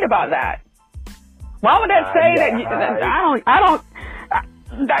be worried about that? Why would that say that?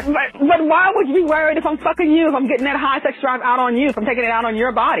 But why would you be worried if I'm fucking you, if I'm getting that high sex drive out on you, if I'm taking it out on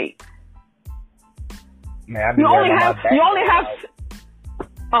your body? Man, you only have,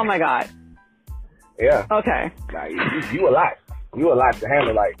 oh my God. Yeah. Okay. Nah, you a lot. You a lot to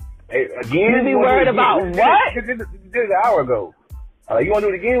handle. Like, hey, again. You be worried about what? You did it an hour ago. You want to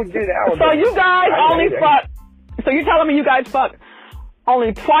do it again? You did it an hour ago. So you guys only fuck. So you're telling me you guys fuck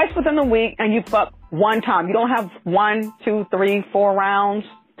only twice within the week, and you fuck one time. You don't have 1, 2, 3, 4 rounds,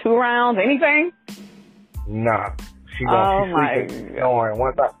 2 rounds, anything? Nah. She's snoring.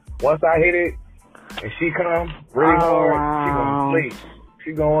 Once I hit it and she come really hard, she gonna sleep.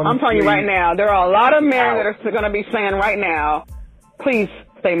 She going I'm telling you right now, there are a lot of men that are going to be saying right now, please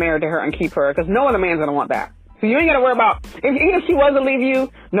stay married to her and keep her, because no other man's going to want that. So you ain't got to worry about, even if she was to leave you,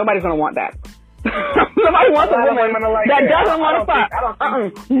 nobody's going to want that. Nobody wants a woman that doesn't want to fuck.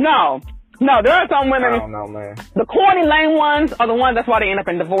 No, there are some women. I don't know, man. The corny, lame ones are the ones that's why they end up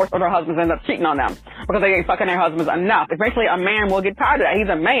in divorce or their husbands end up cheating on them because they ain't fucking their husbands enough. Eventually, a man will get tired of that. He's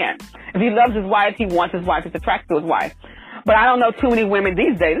a man. If he loves his wife, he wants his wife. He's attracted to his wife. But I don't know too many women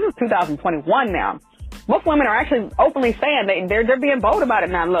these days. This is 2021 now. Most women are actually openly saying they're being bold about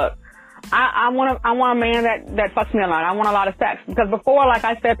it now. Look, I want a man that fucks me a lot. I want a lot of sex because before, like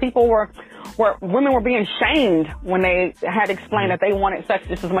I said, women were being shamed when they had to explain that they wanted sex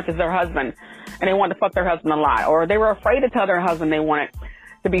just as much as their husband and they wanted to fuck their husband a lot, or they were afraid to tell their husband they wanted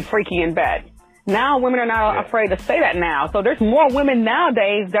to be freaky in bed. Now women are not afraid to say that now. So there's more women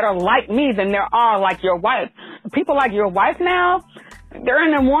nowadays that are like me than there are like your wife. People like your wife now, they're in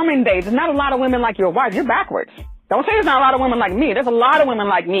their woman days. There's not a lot of women like your wife. You're backwards. Don't say there's not a lot of women like me. There's a lot of women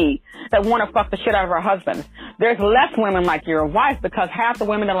like me that want to fuck the shit out of her husbands. There's less women like your wife because half the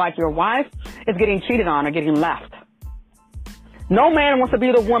women that are like your wife is getting cheated on or getting left. No man wants to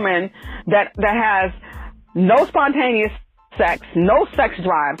be the woman that has no spontaneous sex, no sex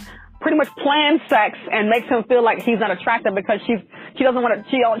drive, pretty much planned sex and makes him feel like he's not attractive because she doesn't want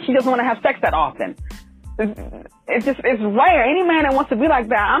to have sex that often. It's rare. Any man that wants to be like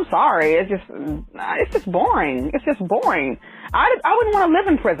that, I'm sorry. It's just boring. It's just boring. I wouldn't want to live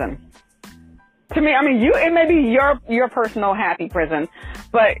in prison. To me, I mean, it may be your personal happy prison,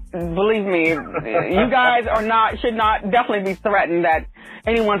 but believe me, you guys should not definitely be threatened that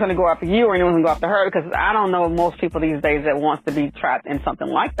anyone's going to go after you or anyone's going to go after her, because I don't know most people these days that wants to be trapped in something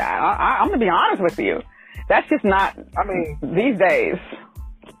like that. I'm going to be honest with you. That's just not, these days.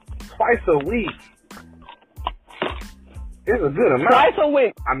 Twice a week. It's a good amount. Twice a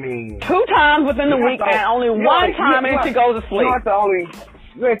week. 2 times within the week and only one time and she goes to sleep.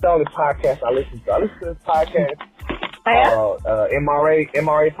 You ain't the only podcast I listen to. I listen to this podcast,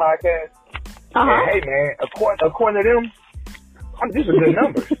 MRA podcast. And hey man, according to them, these are good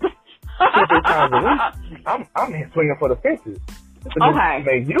numbers. 2 or 3 times a week, I'm swinging for the fences. Okay,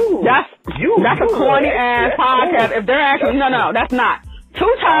 man, that's a corny ass podcast. If they're actually no, that's not.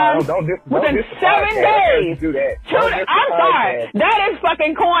 2 times within 7 days. I'm sorry. That is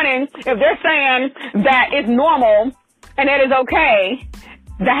fucking corny if they're saying that it's normal and it is okay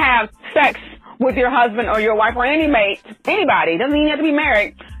to have sex with your husband or your wife or any mate, anybody, doesn't even have to be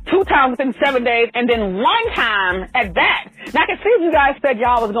married, 2 times within 7 days and then 1 time at that. Now I can see if you guys said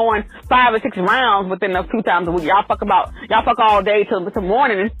y'all was going 5 or 6 rounds within those 2 times a week. Y'all fuck all day till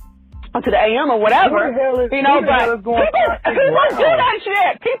morning. Or to the AM or whatever, but people do that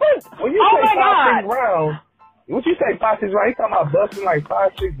shit. People, when you say 5, 6 rounds, what you say 5, 6 rounds? You talking about busting like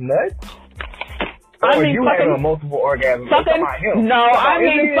 5, 6 nuts? Or you having multiple orgasms?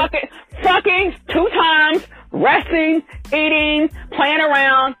 Fucking 2 times, resting, eating, playing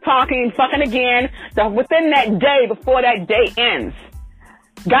around, talking, fucking again, within that day before that day ends.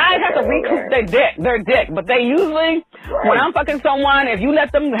 Guys have to recoup their dick, but they usually, when I'm fucking someone, if you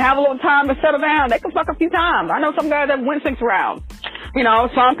let them have a little time to settle down, they can fuck a few times. I know some guys that went 6 rounds.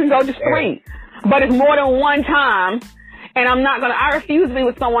 Some can go just 3. But it's more than 1 time, and I refuse to be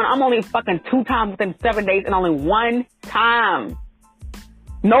with someone, I'm only fucking 2 times within 7 days and only 1 time.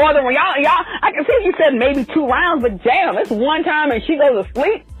 No other one. Y'all, I can see if you said maybe 2 rounds, but damn, it's 1 time and she goes to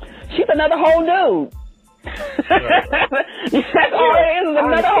sleep, she's another whole dude. That's all it is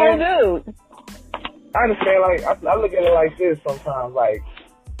another whole dude. I understand, like, I look at it like this sometimes, like,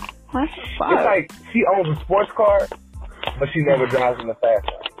 It's like she owns a sports car, but she never drives in the fast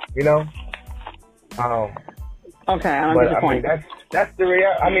lane. You know? Okay, I don't get your point. I mean, that's the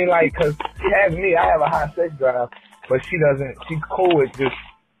reality. I mean, like, cause she has me. I have a high sex drive, but she doesn't. She's cool with just,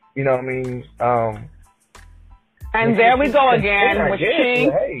 you know what I mean? And there we go again with she's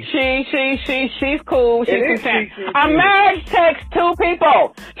cool, she's content. A marriage takes two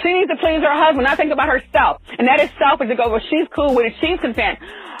people. She needs to please her husband, not think about herself. And that is selfish to go, well, she's cool with it, she's content.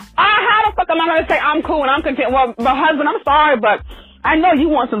 How the fuck am I going to say I'm cool and I'm content? Well, my husband, I'm sorry, but I know you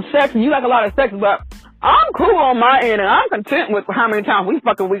want some sex and you like a lot of sex, but I'm cool on my end and I'm content with how many times we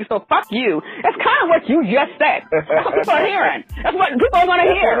fuck a week, so fuck you. That's kind of what you just said. That's what people are hearing. That's what people are going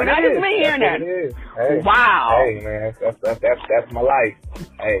to hear. Not just me hearing that. Hey, wow. Hey, man, that's my life.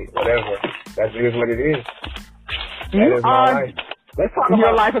 Hey, whatever. That is what it is. That is my life. Let's talk about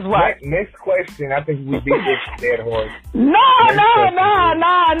your life as well. Next question. I think we beat this dead horse. No.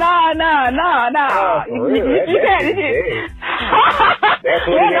 You can't.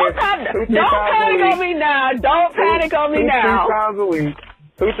 Don't panic on me now. Don't panic on me now.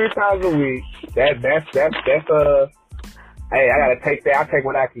 2-3 times a week. That's hey, I gotta take that. I take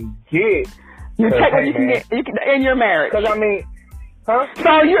what I can get. You take what you can get in your marriage. Because I mean, huh?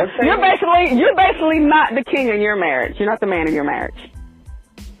 So you're basically not the king in your marriage. You're not the man in your marriage.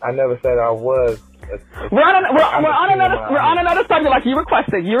 I never said I was. We're on another subject like you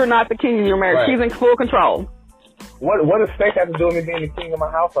requested. You're not the king in your marriage. Right. She's in full control. What does sex have to do with me being the king of my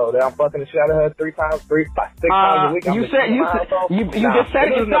household? That I'm fucking the shit out of her 6 times a week. You just said it yourself. You said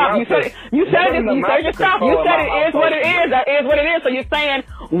it yourself. You said it is what it is. That is what it is. So you're saying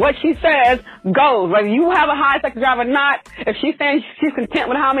what she says goes. Whether you have a high sex drive or not, if she's saying she's content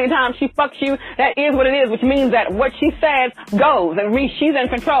with how many times she fucks you, that is what it is, which means that what she says goes. That means she's in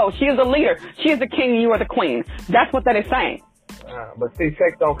control. She is the leader. She is the king and you are the queen. That's what that is saying. But see,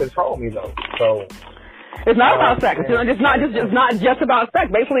 sex don't control me though. So it's not about sex. It's not just about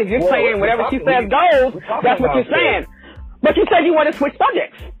sex. Basically, if you're saying whatever she says goes, that's what you're saying. But you said you want to switch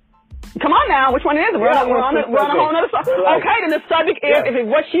subjects. Come on now, which one is it? We're on a whole other subject. Okay, then the subject is if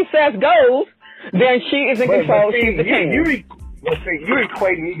what she says goes, then she is in control. She's the king. You're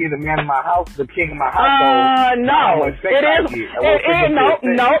equating me being the man of my house, the king of my household. No. It is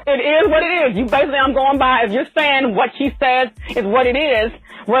what it is. You basically, I'm going by, if you're saying what she says is what it is,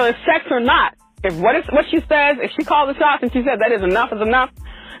 whether it's sex or not, if what she says, if she calls the shots and she says that is enough,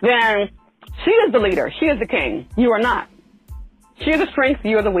 then she is the leader. She is the king. You are not. She is the strength.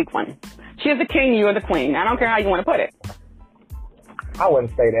 You are the weak one. She is the king. You are the queen. I don't care how you want to put it. I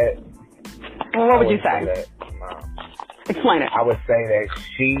wouldn't say that. Well, what would you say? No. Explain it. I would say that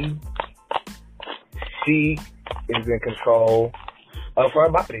she is in control of her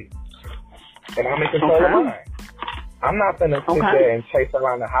body, and I'm in control of mine. I'm not gonna sit there and chase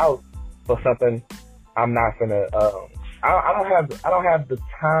around the house for something I'm not gonna. I don't have the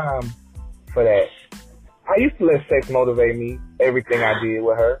time for that. I used to let sex motivate me, everything I did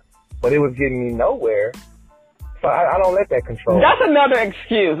with her, but it was getting me nowhere. So I don't let that control. That's another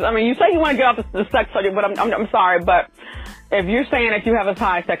excuse. I mean, you say you want to get off the sex subject, but I'm sorry, but if you're saying that you have a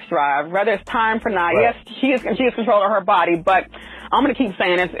high sex drive, whether it's time for not, yes, she is control of her body, but I'm going to keep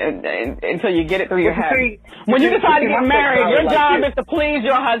saying this until you get it through your head. When you decide to get married, your job is to please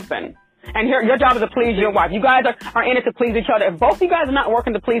your husband. And your job is to please your wife. You guys are in it to please each other. If both of you guys are not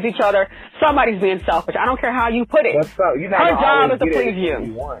working to please each other, somebody's being selfish. I don't care how you put it. Her job is to please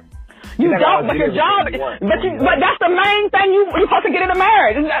you. You don't, but your job, but that's the main thing you're supposed to get in a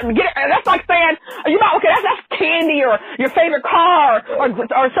marriage. That's like saying, that's candy or your favorite car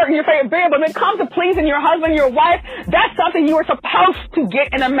or certain your favorite beer, but when it comes to pleasing your husband, your wife, that's something you are supposed to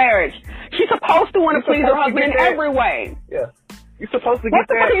get in a marriage. She's supposed to want to please her husband in every way. Yeah. You're supposed to get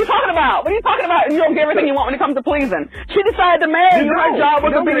that. What are you talking about? What are you talking about? You don't get everything you want when it comes to pleasing. She decided to marry you. Her job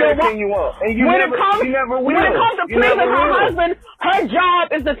was to be your wife. When it comes to pleasing her husband, her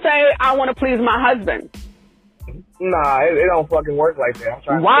job is to say, I want to please my husband. Nah, it don't fucking work like that.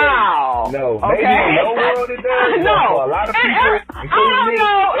 I'm trying to say. No. Maybe in your world it does. No. For a lot of people, including me, it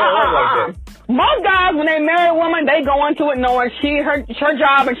don't work like that. Most guys, when they marry a woman, they go into it knowing her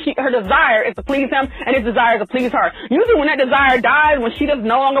job and her desire is to please him, and his desire is to please her. Usually, when that desire dies, when she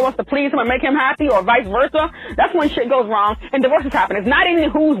no longer wants to please him and make him happy, or vice versa, that's when shit goes wrong and divorces happen. It's not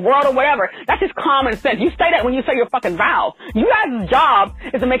even whose world or whatever. That's just common sense. You say that when you say your fucking vows. You guys' job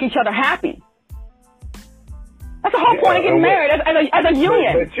is to make each other happy. That's the whole point of getting married as a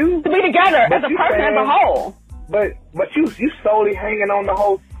union, to be together as a person as a whole. But you solely hanging on the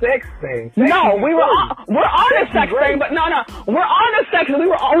whole sex thing. No, we're on the sex thing, but no, we're on the sex. We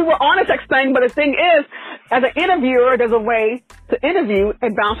were on the sex thing, but the thing is, as an interviewer, there's a way to interview,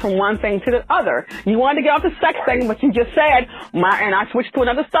 it bounced from one thing to the other. You wanted to get off the sex thing, but you just said, and I switched to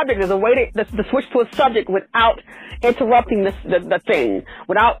another subject. There's a way to switch to a subject without interrupting the thing,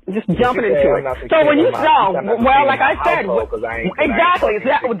 without just jumping into it. So when you like I said, exactly,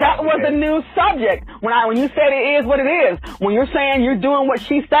 that was a new subject. When you said it is what it is, when you're saying you're doing what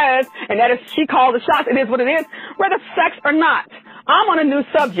she says, and that is she calls the shots, it is what it is, whether sex or not. I'm on a new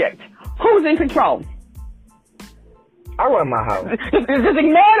subject. Who's in control? I run my house. Just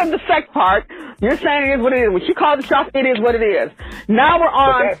ignore the sex part. You're saying it is what it is. When she calls the shots, it is what it is. Now we're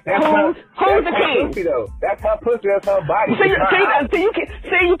on who's the king. Pussy, though. That's her pussy. That's her body.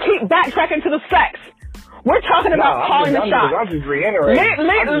 You keep backtracking to the sex. We're talking about calling the shots. I'm just reiterating.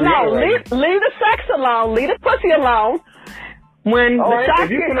 Leave the sex alone. Leave the pussy alone. When the shots if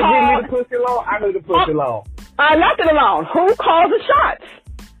you get can called, leave me the pussy alone, I leave the pussy alone. I left it alone. Who calls the shots?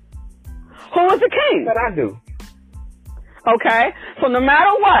 Who is the king? That I do. Okay? So no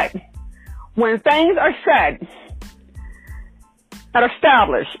matter what, when things are said and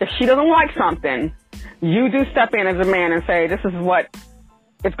established, if she doesn't like something, you do step in as a man and say, this is what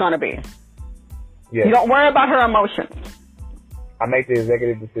it's going to be. Yes. You don't worry about her emotions. I make the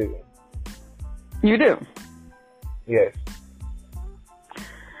executive decision. You do? Yes.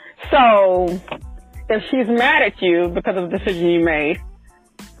 So, if she's mad at you because of the decision you made,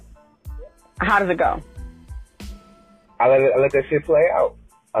 how does it go? I let that shit play out.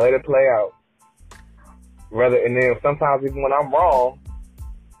 I let it play out. And then sometimes even when I'm wrong,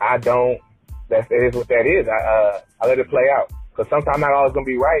 I don't. It is what that is. I let it play out because sometimes I'm not always gonna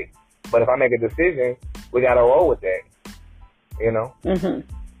be right. But if I make a decision, we gotta roll with that. You know. Mhm.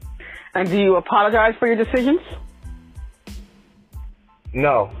 And do you apologize for your decisions?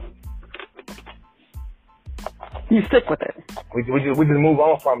 No. You stick with it. We just move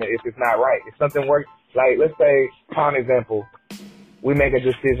on from it if it's not right. If something works, like let's say, for an example, we make a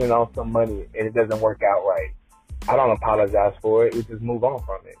decision on some money and it doesn't work out right. I don't apologize for it. We just move on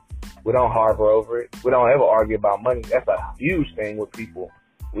from it. We don't harbor over it. We don't ever argue about money. That's a huge thing with people.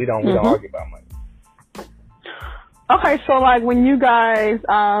 We don't argue about money. Okay, so like when you guys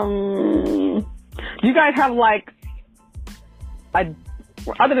have like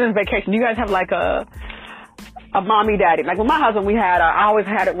other than vacation, you guys have like a mommy daddy. Like with my husband, I always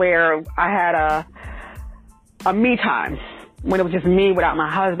had it where I had a me time when it was just me without my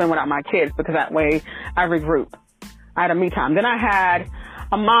husband, without my kids, because that way I regroup. I had a me time. Then I had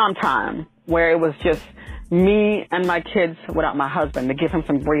a mom time where it was just me and my kids without my husband, to give him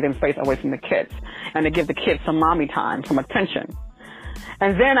some breathing space away from the kids and to give the kids some mommy time, some attention.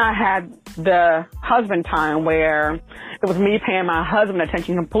 And then I had the husband time where it was me paying my husband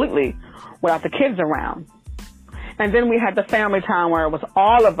attention completely without the kids around. And then we had the family time where it was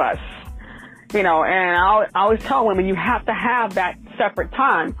all of us, you know, and I always tell women you have to have that separate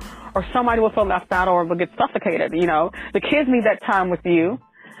time or somebody will feel left out or will get suffocated, you know. The kids need that time with you.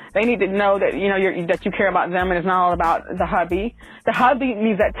 They need to know that, you know, that you care about them and it's not all about the hubby. The hubby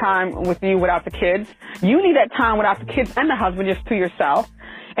needs that time with you without the kids. You need that time without the kids and the husband, just to yourself.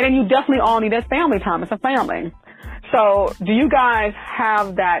 And then you definitely all need that family time. It's a family. So do you guys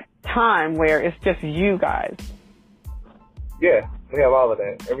have that time where it's just you guys? Yeah, we have all of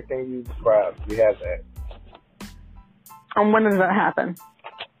that. Everything you described, we have that. And when does that happen?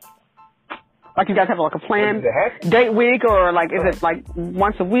 Like you guys have like a planned date week, or like is it like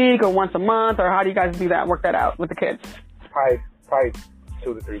once a week or once a month, or how do you guys do that? Work that out with the kids? Probably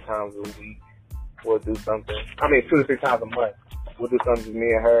 2 to 3 times a week. We'll do something. 2 to 3 times a month. We'll do something with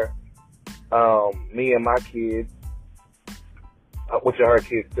me and her. Me and my kids, which are her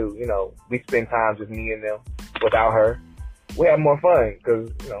kids too. You know, we spend time just me and them without her. We have more fun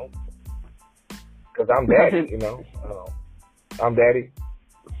because I'm daddy. You know, I'm daddy.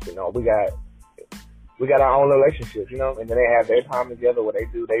 You know, we got our own relationship, you know, and then they have their time together. What they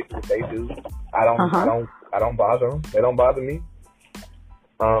do what they do. I don't bother them. They don't bother me.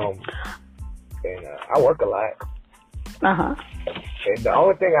 And I work a lot. And the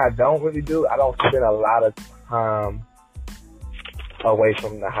only thing I don't really do, I don't spend a lot of time away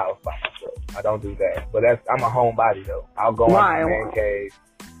from the house by myself. I don't do that. But I'm a homebody though. I'll go out to the man cave,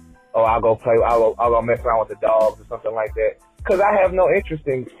 or I'll go play. I'll go mess around with the dogs or something like that. Because I have no interest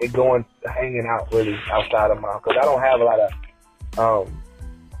in going hanging out really outside of my. Because I don't have a lot of.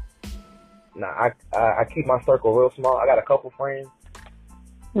 I keep my circle real small. I got a couple friends,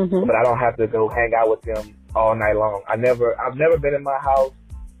 but I don't have to go hang out with them all night long. I've never been in my house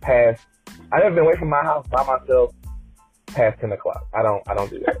past. I've never been away from my house by myself past 10 o'clock. I don't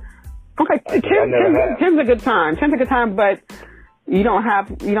do that. Okay, 10's a good time. 10's a good time, but you don't have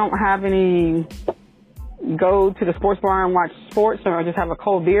any go to the sports bar and watch sports, or just have a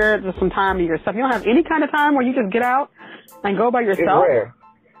cold beer, just some time to yourself? You don't have any kind of time where you just get out and go by yourself?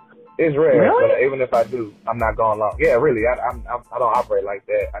 It's rare. Really? But even if I do, I'm not going long. Yeah, really. I don't operate like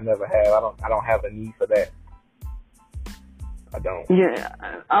that. I never have. I don't have a need for that. I don't. Yeah.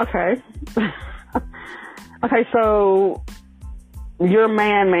 Okay. Okay. So your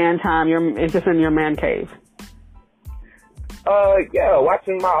man time. It's just in your man cave. Yeah,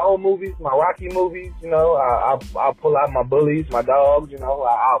 watching my old movies, my Rocky movies. You know, I'll pull out my bullies, my dogs. You know,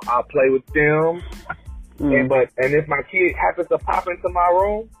 I'll play with them. And if my kid happens to pop into my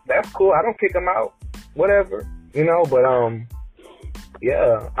room, that's cool. I don't kick him out, whatever, you know. But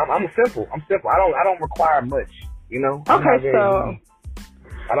yeah, I'm simple. I don't require much, you know. Okay, so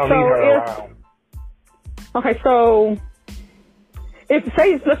I don't need her around. Okay, so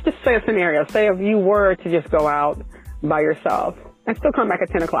let's just say a scenario. Say if you were to just go out by yourself and still come back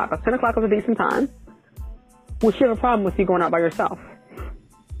at 10 o'clock. If 10 o'clock was a decent time, would she have a problem with you going out by yourself?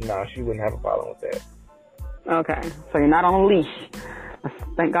 No, she wouldn't have a problem with that. Okay, so you're not on a leash.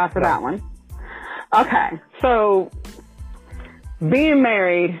 Thank God for that one. Okay, so being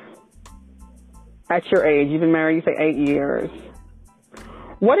married at your age, you've been married, you say 8 years.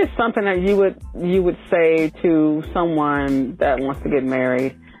 What is something that you would say to someone that wants to get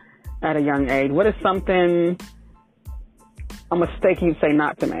married at a young age? What is a mistake you'd say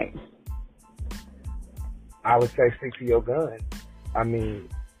not to make? I would say stick to your gun. I mean,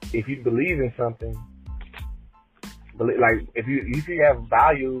 if you believe in something, like if you have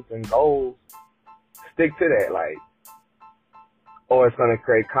values and goals, stick to that. Like, or it's gonna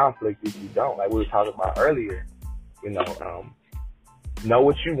create conflict if you don't. Like we were talking about earlier, you know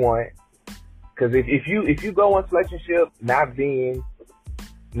what you want. Because if you go into a relationship not getting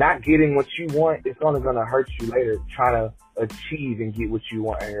what you want, it's only gonna hurt you later trying to achieve and get what you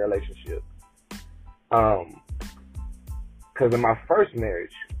want in your relationship. Because in my first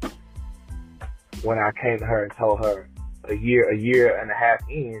marriage, when I came to her and told her a year and a half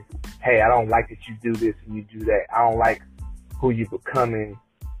in, hey, I don't like that you do this and you do that. I don't like who you're becoming.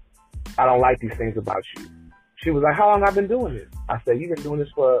 I don't like these things about you. She was like, how long have I been doing this? I said, you've been doing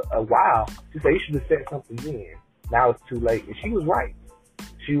this for a while. She said, you should have said something then. Now it's too late. And she was right.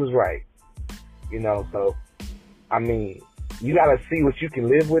 You know, so, I mean, you got to see what you can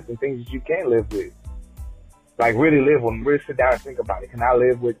live with and things that you can't live with. Like, really sit down and think about it. Can I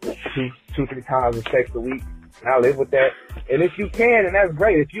live with 2-3 times of sex a week? Can I live with that? And if you can, then that's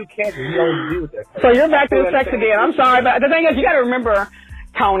great. If you can't, then you don't deal with that. So you're back to the sex again. I'm sorry, but the thing is, you got to remember,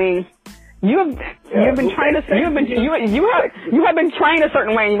 Tony, you have been trained a certain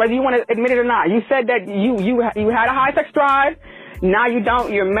way, whether you want to admit it or not. You said that you had a high sex drive. Now you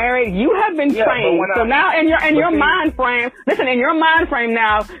don't. You're married. You have been trained. So now in your mind frame, listen, in your mind frame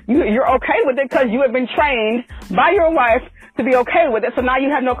now, you're okay with it because you have been trained by your wife to be okay with it. So now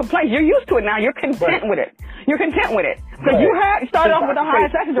you have no complaints. You're used to it now. You're content with it. Because you started off with a high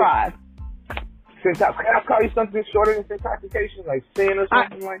sex drive. Can I call you something shorter than intoxication, like sin or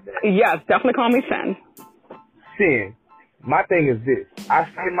something like that? Yes, definitely call me sin. Sin. My thing is this. I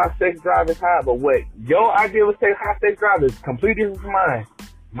say my sex drive is high, but what your idea of high sex drive is completely different from mine.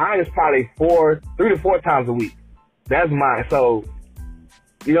 Mine is probably 3 to 4 times a week. That's mine. So,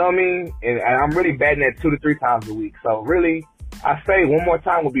 you know what I mean? And I'm really batting at 2 to 3 times a week. So really, I say one more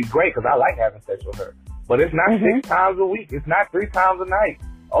time would be great because I like having sex with her. But it's not 6 times a week. It's not 3 times a night.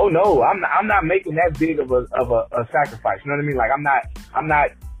 Oh no, I'm not making that big of a sacrifice. You know what I mean? Like I'm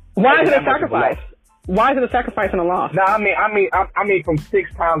not. Why is it a sacrifice? Why is it a sacrifice and a loss? No, I mean from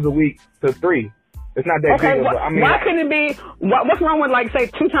 6 times a week to 3. It's not that big. Why couldn't it be? What's wrong with like say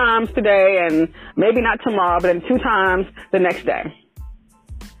 2 times today and maybe not tomorrow, but then 2 times the next day?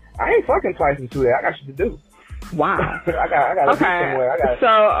 I ain't fucking twice in 2 days. I got shit to do. Wow. I got to be somewhere. Like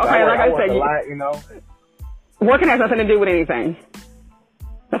I said, a lot, you know. Working has nothing to do with anything.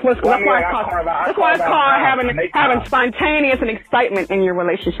 That's why it's called having spontaneous and excitement in your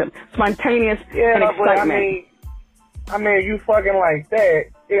relationship. Spontaneous and excitement. I mean, you fucking like that,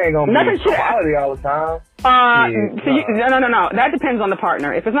 it ain't gonna be quality all the time. No. That depends on the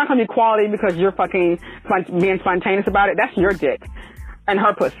partner. If it's not gonna be quality because you're fucking being spontaneous about it, that's your dick and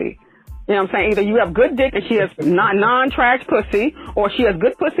her pussy. You know what I'm saying? Either you have good dick and she has non-trash pussy, or she has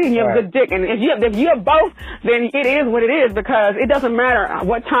good pussy and you have good dick. And if you have both, then it is what it is, because it doesn't matter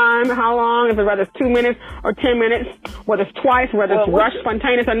what time, how long, whether it's 2 minutes or 10 minutes, whether it's twice, whether it's rushed,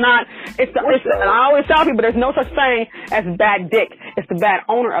 spontaneous or not. And I always tell people there's no such thing as bad dick. It's the bad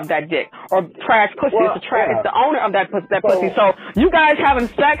owner of that dick. Or trash pussy. It's the owner of that pussy. So you guys having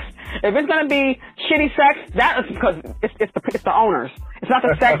sex, if it's gonna be shitty sex, that is because it's the owners. It's not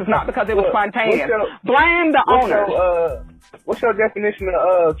the sex. It's not because it was spontaneous. Blame the owner. What's your definition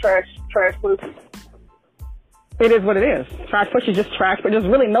of trash pussy? It is what it is. Trash pussy is just trash, but there's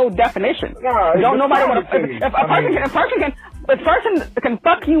really no definition. No, don't nobody want to. If a person can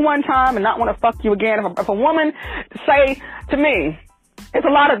fuck you one time and not want to fuck you again. If a woman say to me, it's a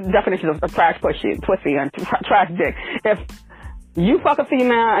lot of definitions of trash pussy and trash dick. If you fuck a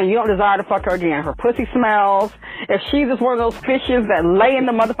female and you don't desire to fuck her again, her pussy smells. If she's just one of those fishes that lay in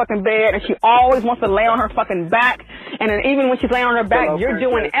the motherfucking bed and she always wants to lay on her fucking back, and then even when she's laying on her back, you're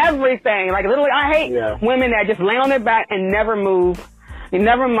doing everything. Like literally, I hate women that just lay on their back and never move, you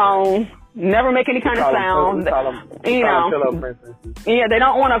never moan, never make any kind of sound. You know, yeah, they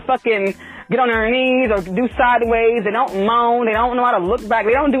don't want to fucking get on their knees or do sideways. They don't moan. They don't know how to look back.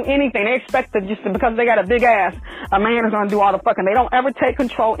 They don't do anything. They expect to just because they got a big ass, a man is gonna do all the fucking. They don't ever take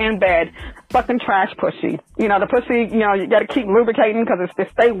control in bed. Fucking trash pussy. You know, the pussy, you know, you gotta keep lubricating because it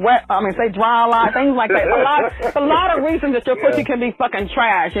stay wet. I mean, stay dry a lot. Things like that. It's a lot of reasons that your pussy can be fucking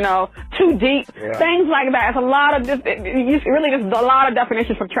trash. You know, too deep. Things like that. It's a lot of just. It's really just a lot of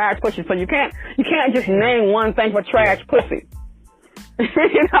definitions for trash pussy. So you can't just name one thing for trash pussy.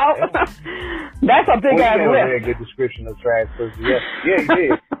 You know, that's a big ass list. A very good description of trash pussy. Yeah, you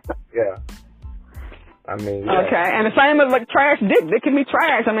did. Yeah. I mean, yeah. Okay, and the same as like trash dick. Dick can be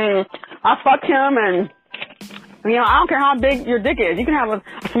trash. I mean, I fucked him, and you know, I don't care how big your dick is. You can have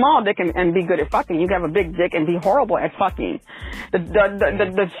a small dick and be good at fucking. You can have a big dick and be horrible at fucking.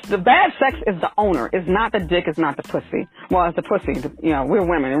 The bad sex is the owner. It's not the dick. It's not the pussy. Well, it's the pussy. You know, we're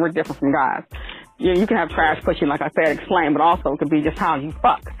women and we're different from guys. You can have trash pussy, like I said, explained, but also it could be just how you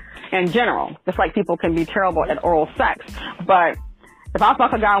fuck in general. Just like people can be terrible at oral sex. But if I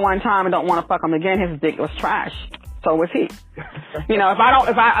fuck a guy one time and don't want to fuck him again, his dick was trash. So was he. You know, if I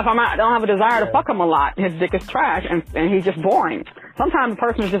don't have a desire to fuck him a lot, his dick is trash and he's just boring. Sometimes a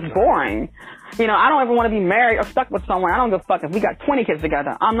person is just boring. You know, I don't ever want to be married or stuck with someone. I don't give a fuck if we got 20 kids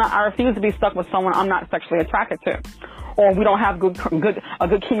together. I refuse to be stuck with someone I'm not sexually attracted to. Or we don't have good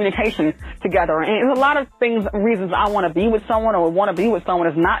communication together. And there's a lot of reasons I want to be with someone or want to be with someone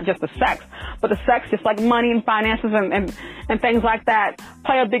is not just the sex, but the sex, just like money and finances and things like that,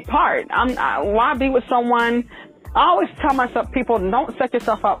 play a big part. Why be with someone? I always tell myself, people, don't set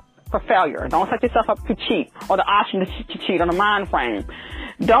yourself up for failure. Don't set yourself up to cheat or the option to cheat on a mind frame.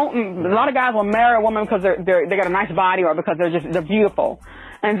 A lot of guys will marry a woman because they got a nice body or because they're beautiful.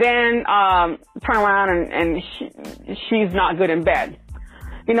 And then, turn around and she's not good in bed.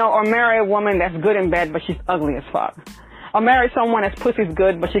 You know, or marry a woman that's good in bed, but she's ugly as fuck. Or marry someone that's pussy's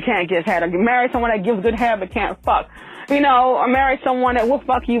good, but she can't give head. Or marry someone that gives good head, but can't fuck. You know, or marry someone that will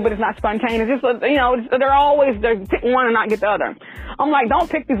fuck you, but it's not spontaneous. You know, they pick one and not get the other. I'm like, don't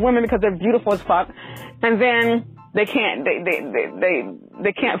pick these women because they're beautiful as fuck. And then they can't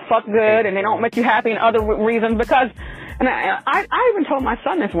fuck good and they don't make you happy in other reasons because, and I even told my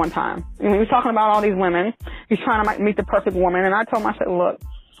son this one time. When he was talking about all these women, he's trying to meet the perfect woman, and I told him, I said, look,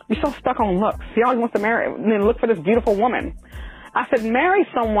 you're so stuck on looks. He always wants to marry and look for this beautiful woman. I said, marry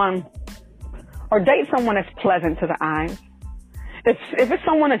someone or date someone that's pleasant to the eyes. If it's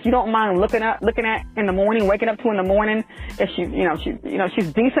someone that you don't mind looking at in the morning, waking up to in the morning, if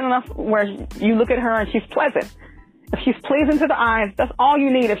she's decent enough where you look at her and she's pleasant. If she's pleasing to the eyes, that's all you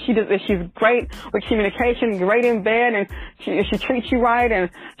need. If she's great with communication, great in bed, and if she treats you right and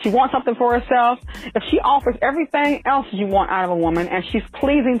she wants something for herself, if she offers everything else you want out of a woman and she's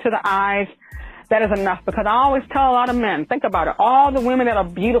pleasing to the eyes, that is enough. Because I always tell a lot of men, think about it, all the women that are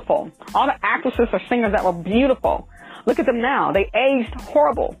beautiful, all the actresses or singers that were beautiful, look at them now. They aged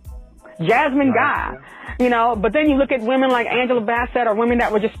horrible. Jasmine Guy, you know, but then you look at women like Angela Bassett or women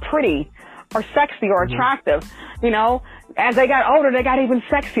that were just pretty or sexy or attractive, you know, as they got older, they got even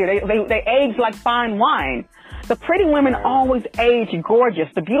sexier. They aged like fine wine. The pretty women always age gorgeous.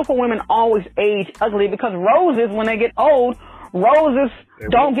 The beautiful women always age ugly because roses, when they get old, roses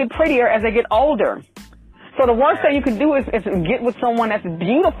don't get prettier as they get older. So the worst thing you can do is get with someone that's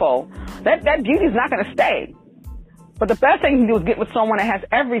beautiful. That beauty is not going to stay. But the best thing you can do is get with someone that has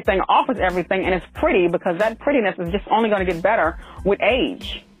everything, offers everything, and is pretty, because that prettiness is just only going to get better with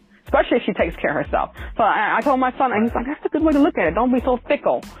age, especially if she takes care of herself. So I told my son, and he's like, that's a good way to look at it. Don't be so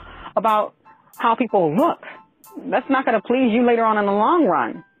fickle about how people look. That's not going to please you later on in the long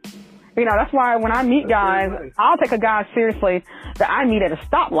run. You know, that's why when I meet guys, I'll take a guy seriously that I meet at a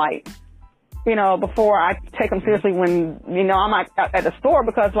stoplight, you know, before I take them seriously when, you know, I'm at the store,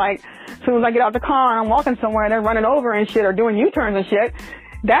 because, like, as soon as I get out the car and I'm walking somewhere and they're running over and shit or doing U-turns and shit,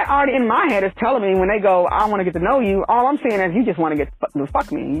 that already in my head is telling me when they go, I want to get to know you, all I'm saying is you just want to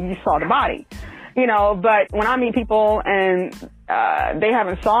fuck me. You just saw the body. You know, but when I meet people and they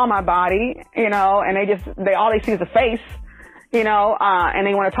haven't saw my body, you know, and all they see is a face, you know, and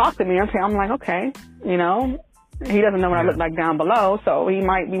they want to talk to me. I'm like, okay, you know, he doesn't know what I look like down below, so he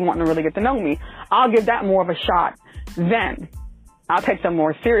might be wanting to really get to know me. I'll give that more of a shot then. I'll take them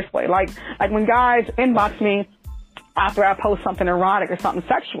more seriously. Like when guys inbox me after I post something erotic or something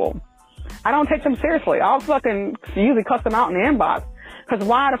sexual, I don't take them seriously. I'll fucking usually cuss them out in the inbox. Because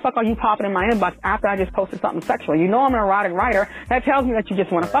why the fuck are you popping in my inbox after I just posted something sexual? You know I'm an erotic writer. That tells me that you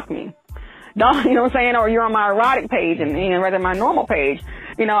just want to fuck me. No, you know what I'm saying? Or you're on my erotic page and rather than my normal page.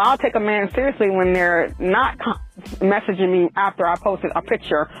 You know, I'll take a man seriously when they're not messaging me after I posted a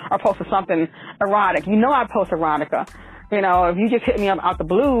picture or posted something erotic. You know I post erotica. You know, if you just hit me up out the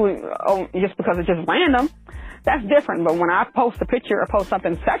blue just because it's just random, that's different. But when I post a picture or post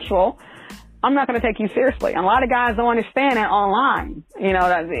something sexual, I'm not going to take you seriously. And a lot of guys don't understand that online, you know,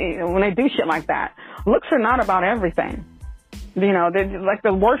 that when they do shit like that. Looks are not about everything. You know, they're like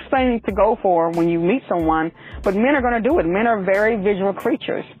the worst thing to go for when you meet someone, but men are going to do it. Men are very visual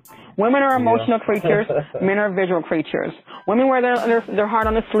creatures. Women are emotional creatures. Men are visual creatures. Women wear their heart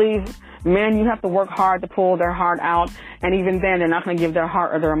on the sleeve. Men, you have to work hard to pull their heart out. And even then, they're not going to give their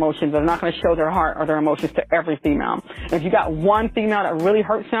heart or their emotions. They're not going to show their heart or their emotions to every female. If you got one female that really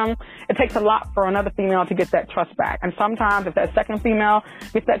hurts them, it takes a lot for another female to get that trust back. And sometimes if that second female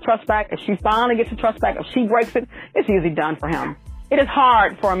gets that trust back, if she finally gets the trust back, if she breaks it, it's usually done for him. It is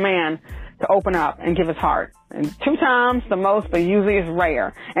hard for a man to open up and give his heart. And 2 times the most, but usually it's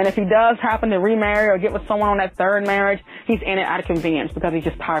rare. And if he does happen to remarry or get with someone on that third marriage, he's in it out of convenience because he's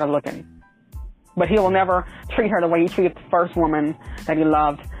just tired of looking. But he will never treat her the way he treated the first woman that he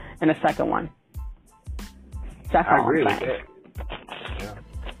loved and the second one. That's all I'm saying. Yeah.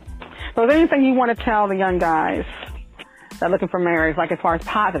 So is there anything you want to tell the young guys that are looking for marriage, like as far as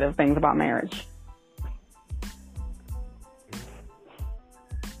positive things about marriage?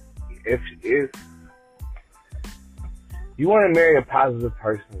 If you want to marry a positive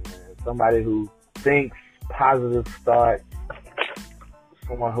person, man, somebody who thinks positive thoughts,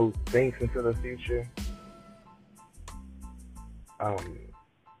 someone who thinks into the future,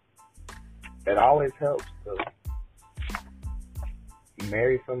 it always helps to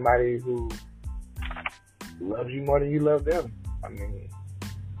marry somebody who loves you more than you love them. I mean,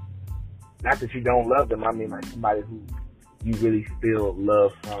 not that you don't love them, I mean like somebody who you really feel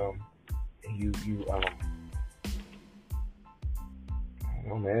love from. You I don't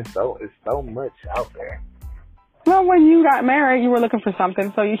know, man, it's so much out there. Well, when you got married, you were looking for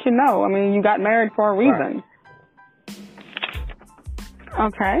something, so you should know. I mean, you got married for a reason.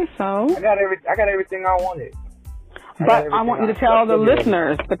 Right. Okay, so I got everything I wanted. But I want you to tell the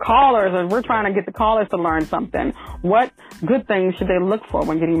listeners, the callers, and we're trying to get the callers to learn something. What good things should they look for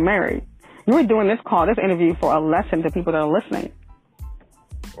when getting married? You were doing this interview for a lesson to people that are listening.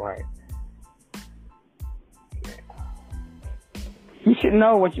 Right. You should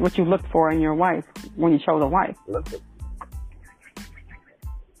know what you looked for in your wife when you chose a wife. Look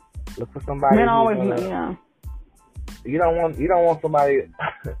for somebody. Men always, yeah. You don't want somebody.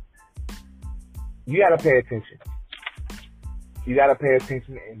 You gotta pay attention. You gotta pay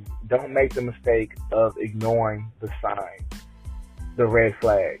attention and don't make the mistake of ignoring the signs, the red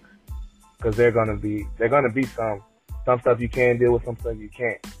flags, because they're gonna be some stuff you can deal with, some stuff you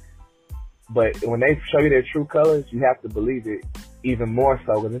can't. But when they show you their true colors, you have to believe it even more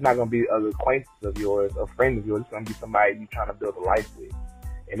so, because it's not going to be an acquaintance of yours, a friend of yours. It's going to be somebody you're trying to build a life with.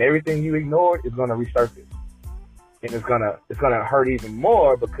 And everything you ignored is going to resurface. And it's going to hurt even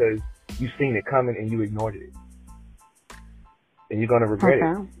more because you've seen it coming and you ignored it. And you're going to regret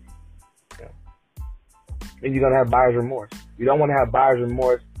it. Yeah. And you're going to have buyer's remorse. You don't want to have buyer's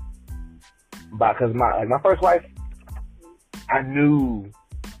remorse because my first wife, I knew,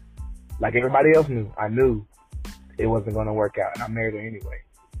 like everybody else knew, I knew it wasn't going to work out, and I married her anyway.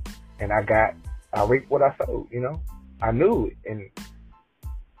 And I reaped what I sowed, you know? I knew it, and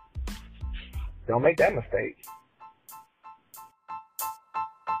don't make that mistake.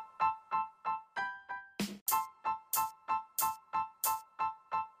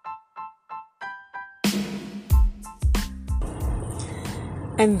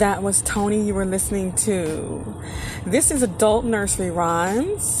 And that was Tony you were listening to. This is Adult Nursery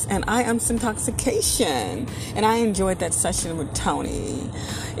Rhymes, and I am Syntoxication, and I enjoyed that session with Tony.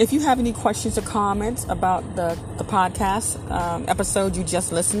 If you have any questions or comments about the podcast episode you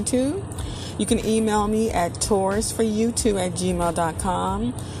just listened to, you can email me at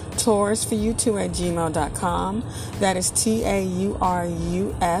taursforyou2@gmail.com, taursforyou2@gmail.com. That is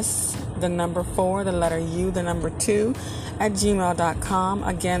TAURUS the number 4, the letter U, the number 2 at gmail.com.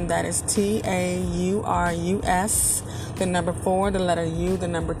 Again, that is TAURUS, the number 4, the letter U, the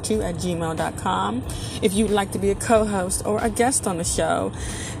number 2 at gmail.com. If you'd like to be a co-host or a guest on the show,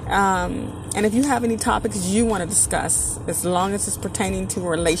 and if you have any topics you want to discuss, as long as it's pertaining to a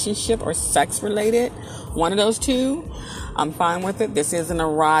relationship or sex related, one of those two, I'm fine with it. This is an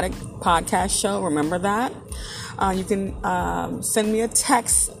erotic podcast show. Remember that. You can send me a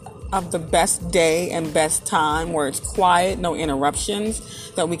text of the best day and best time where it's quiet, no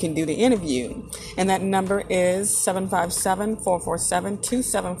interruptions, that we can do the interview. And that number is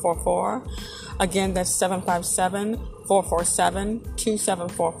 757-447-2744. Again, that's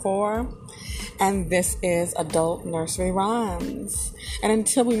 757-447-2744. And this is Adult Nursery Rhymes. And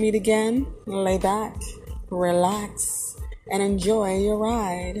until we meet again, lay back, relax, and enjoy your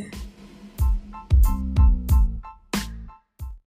ride.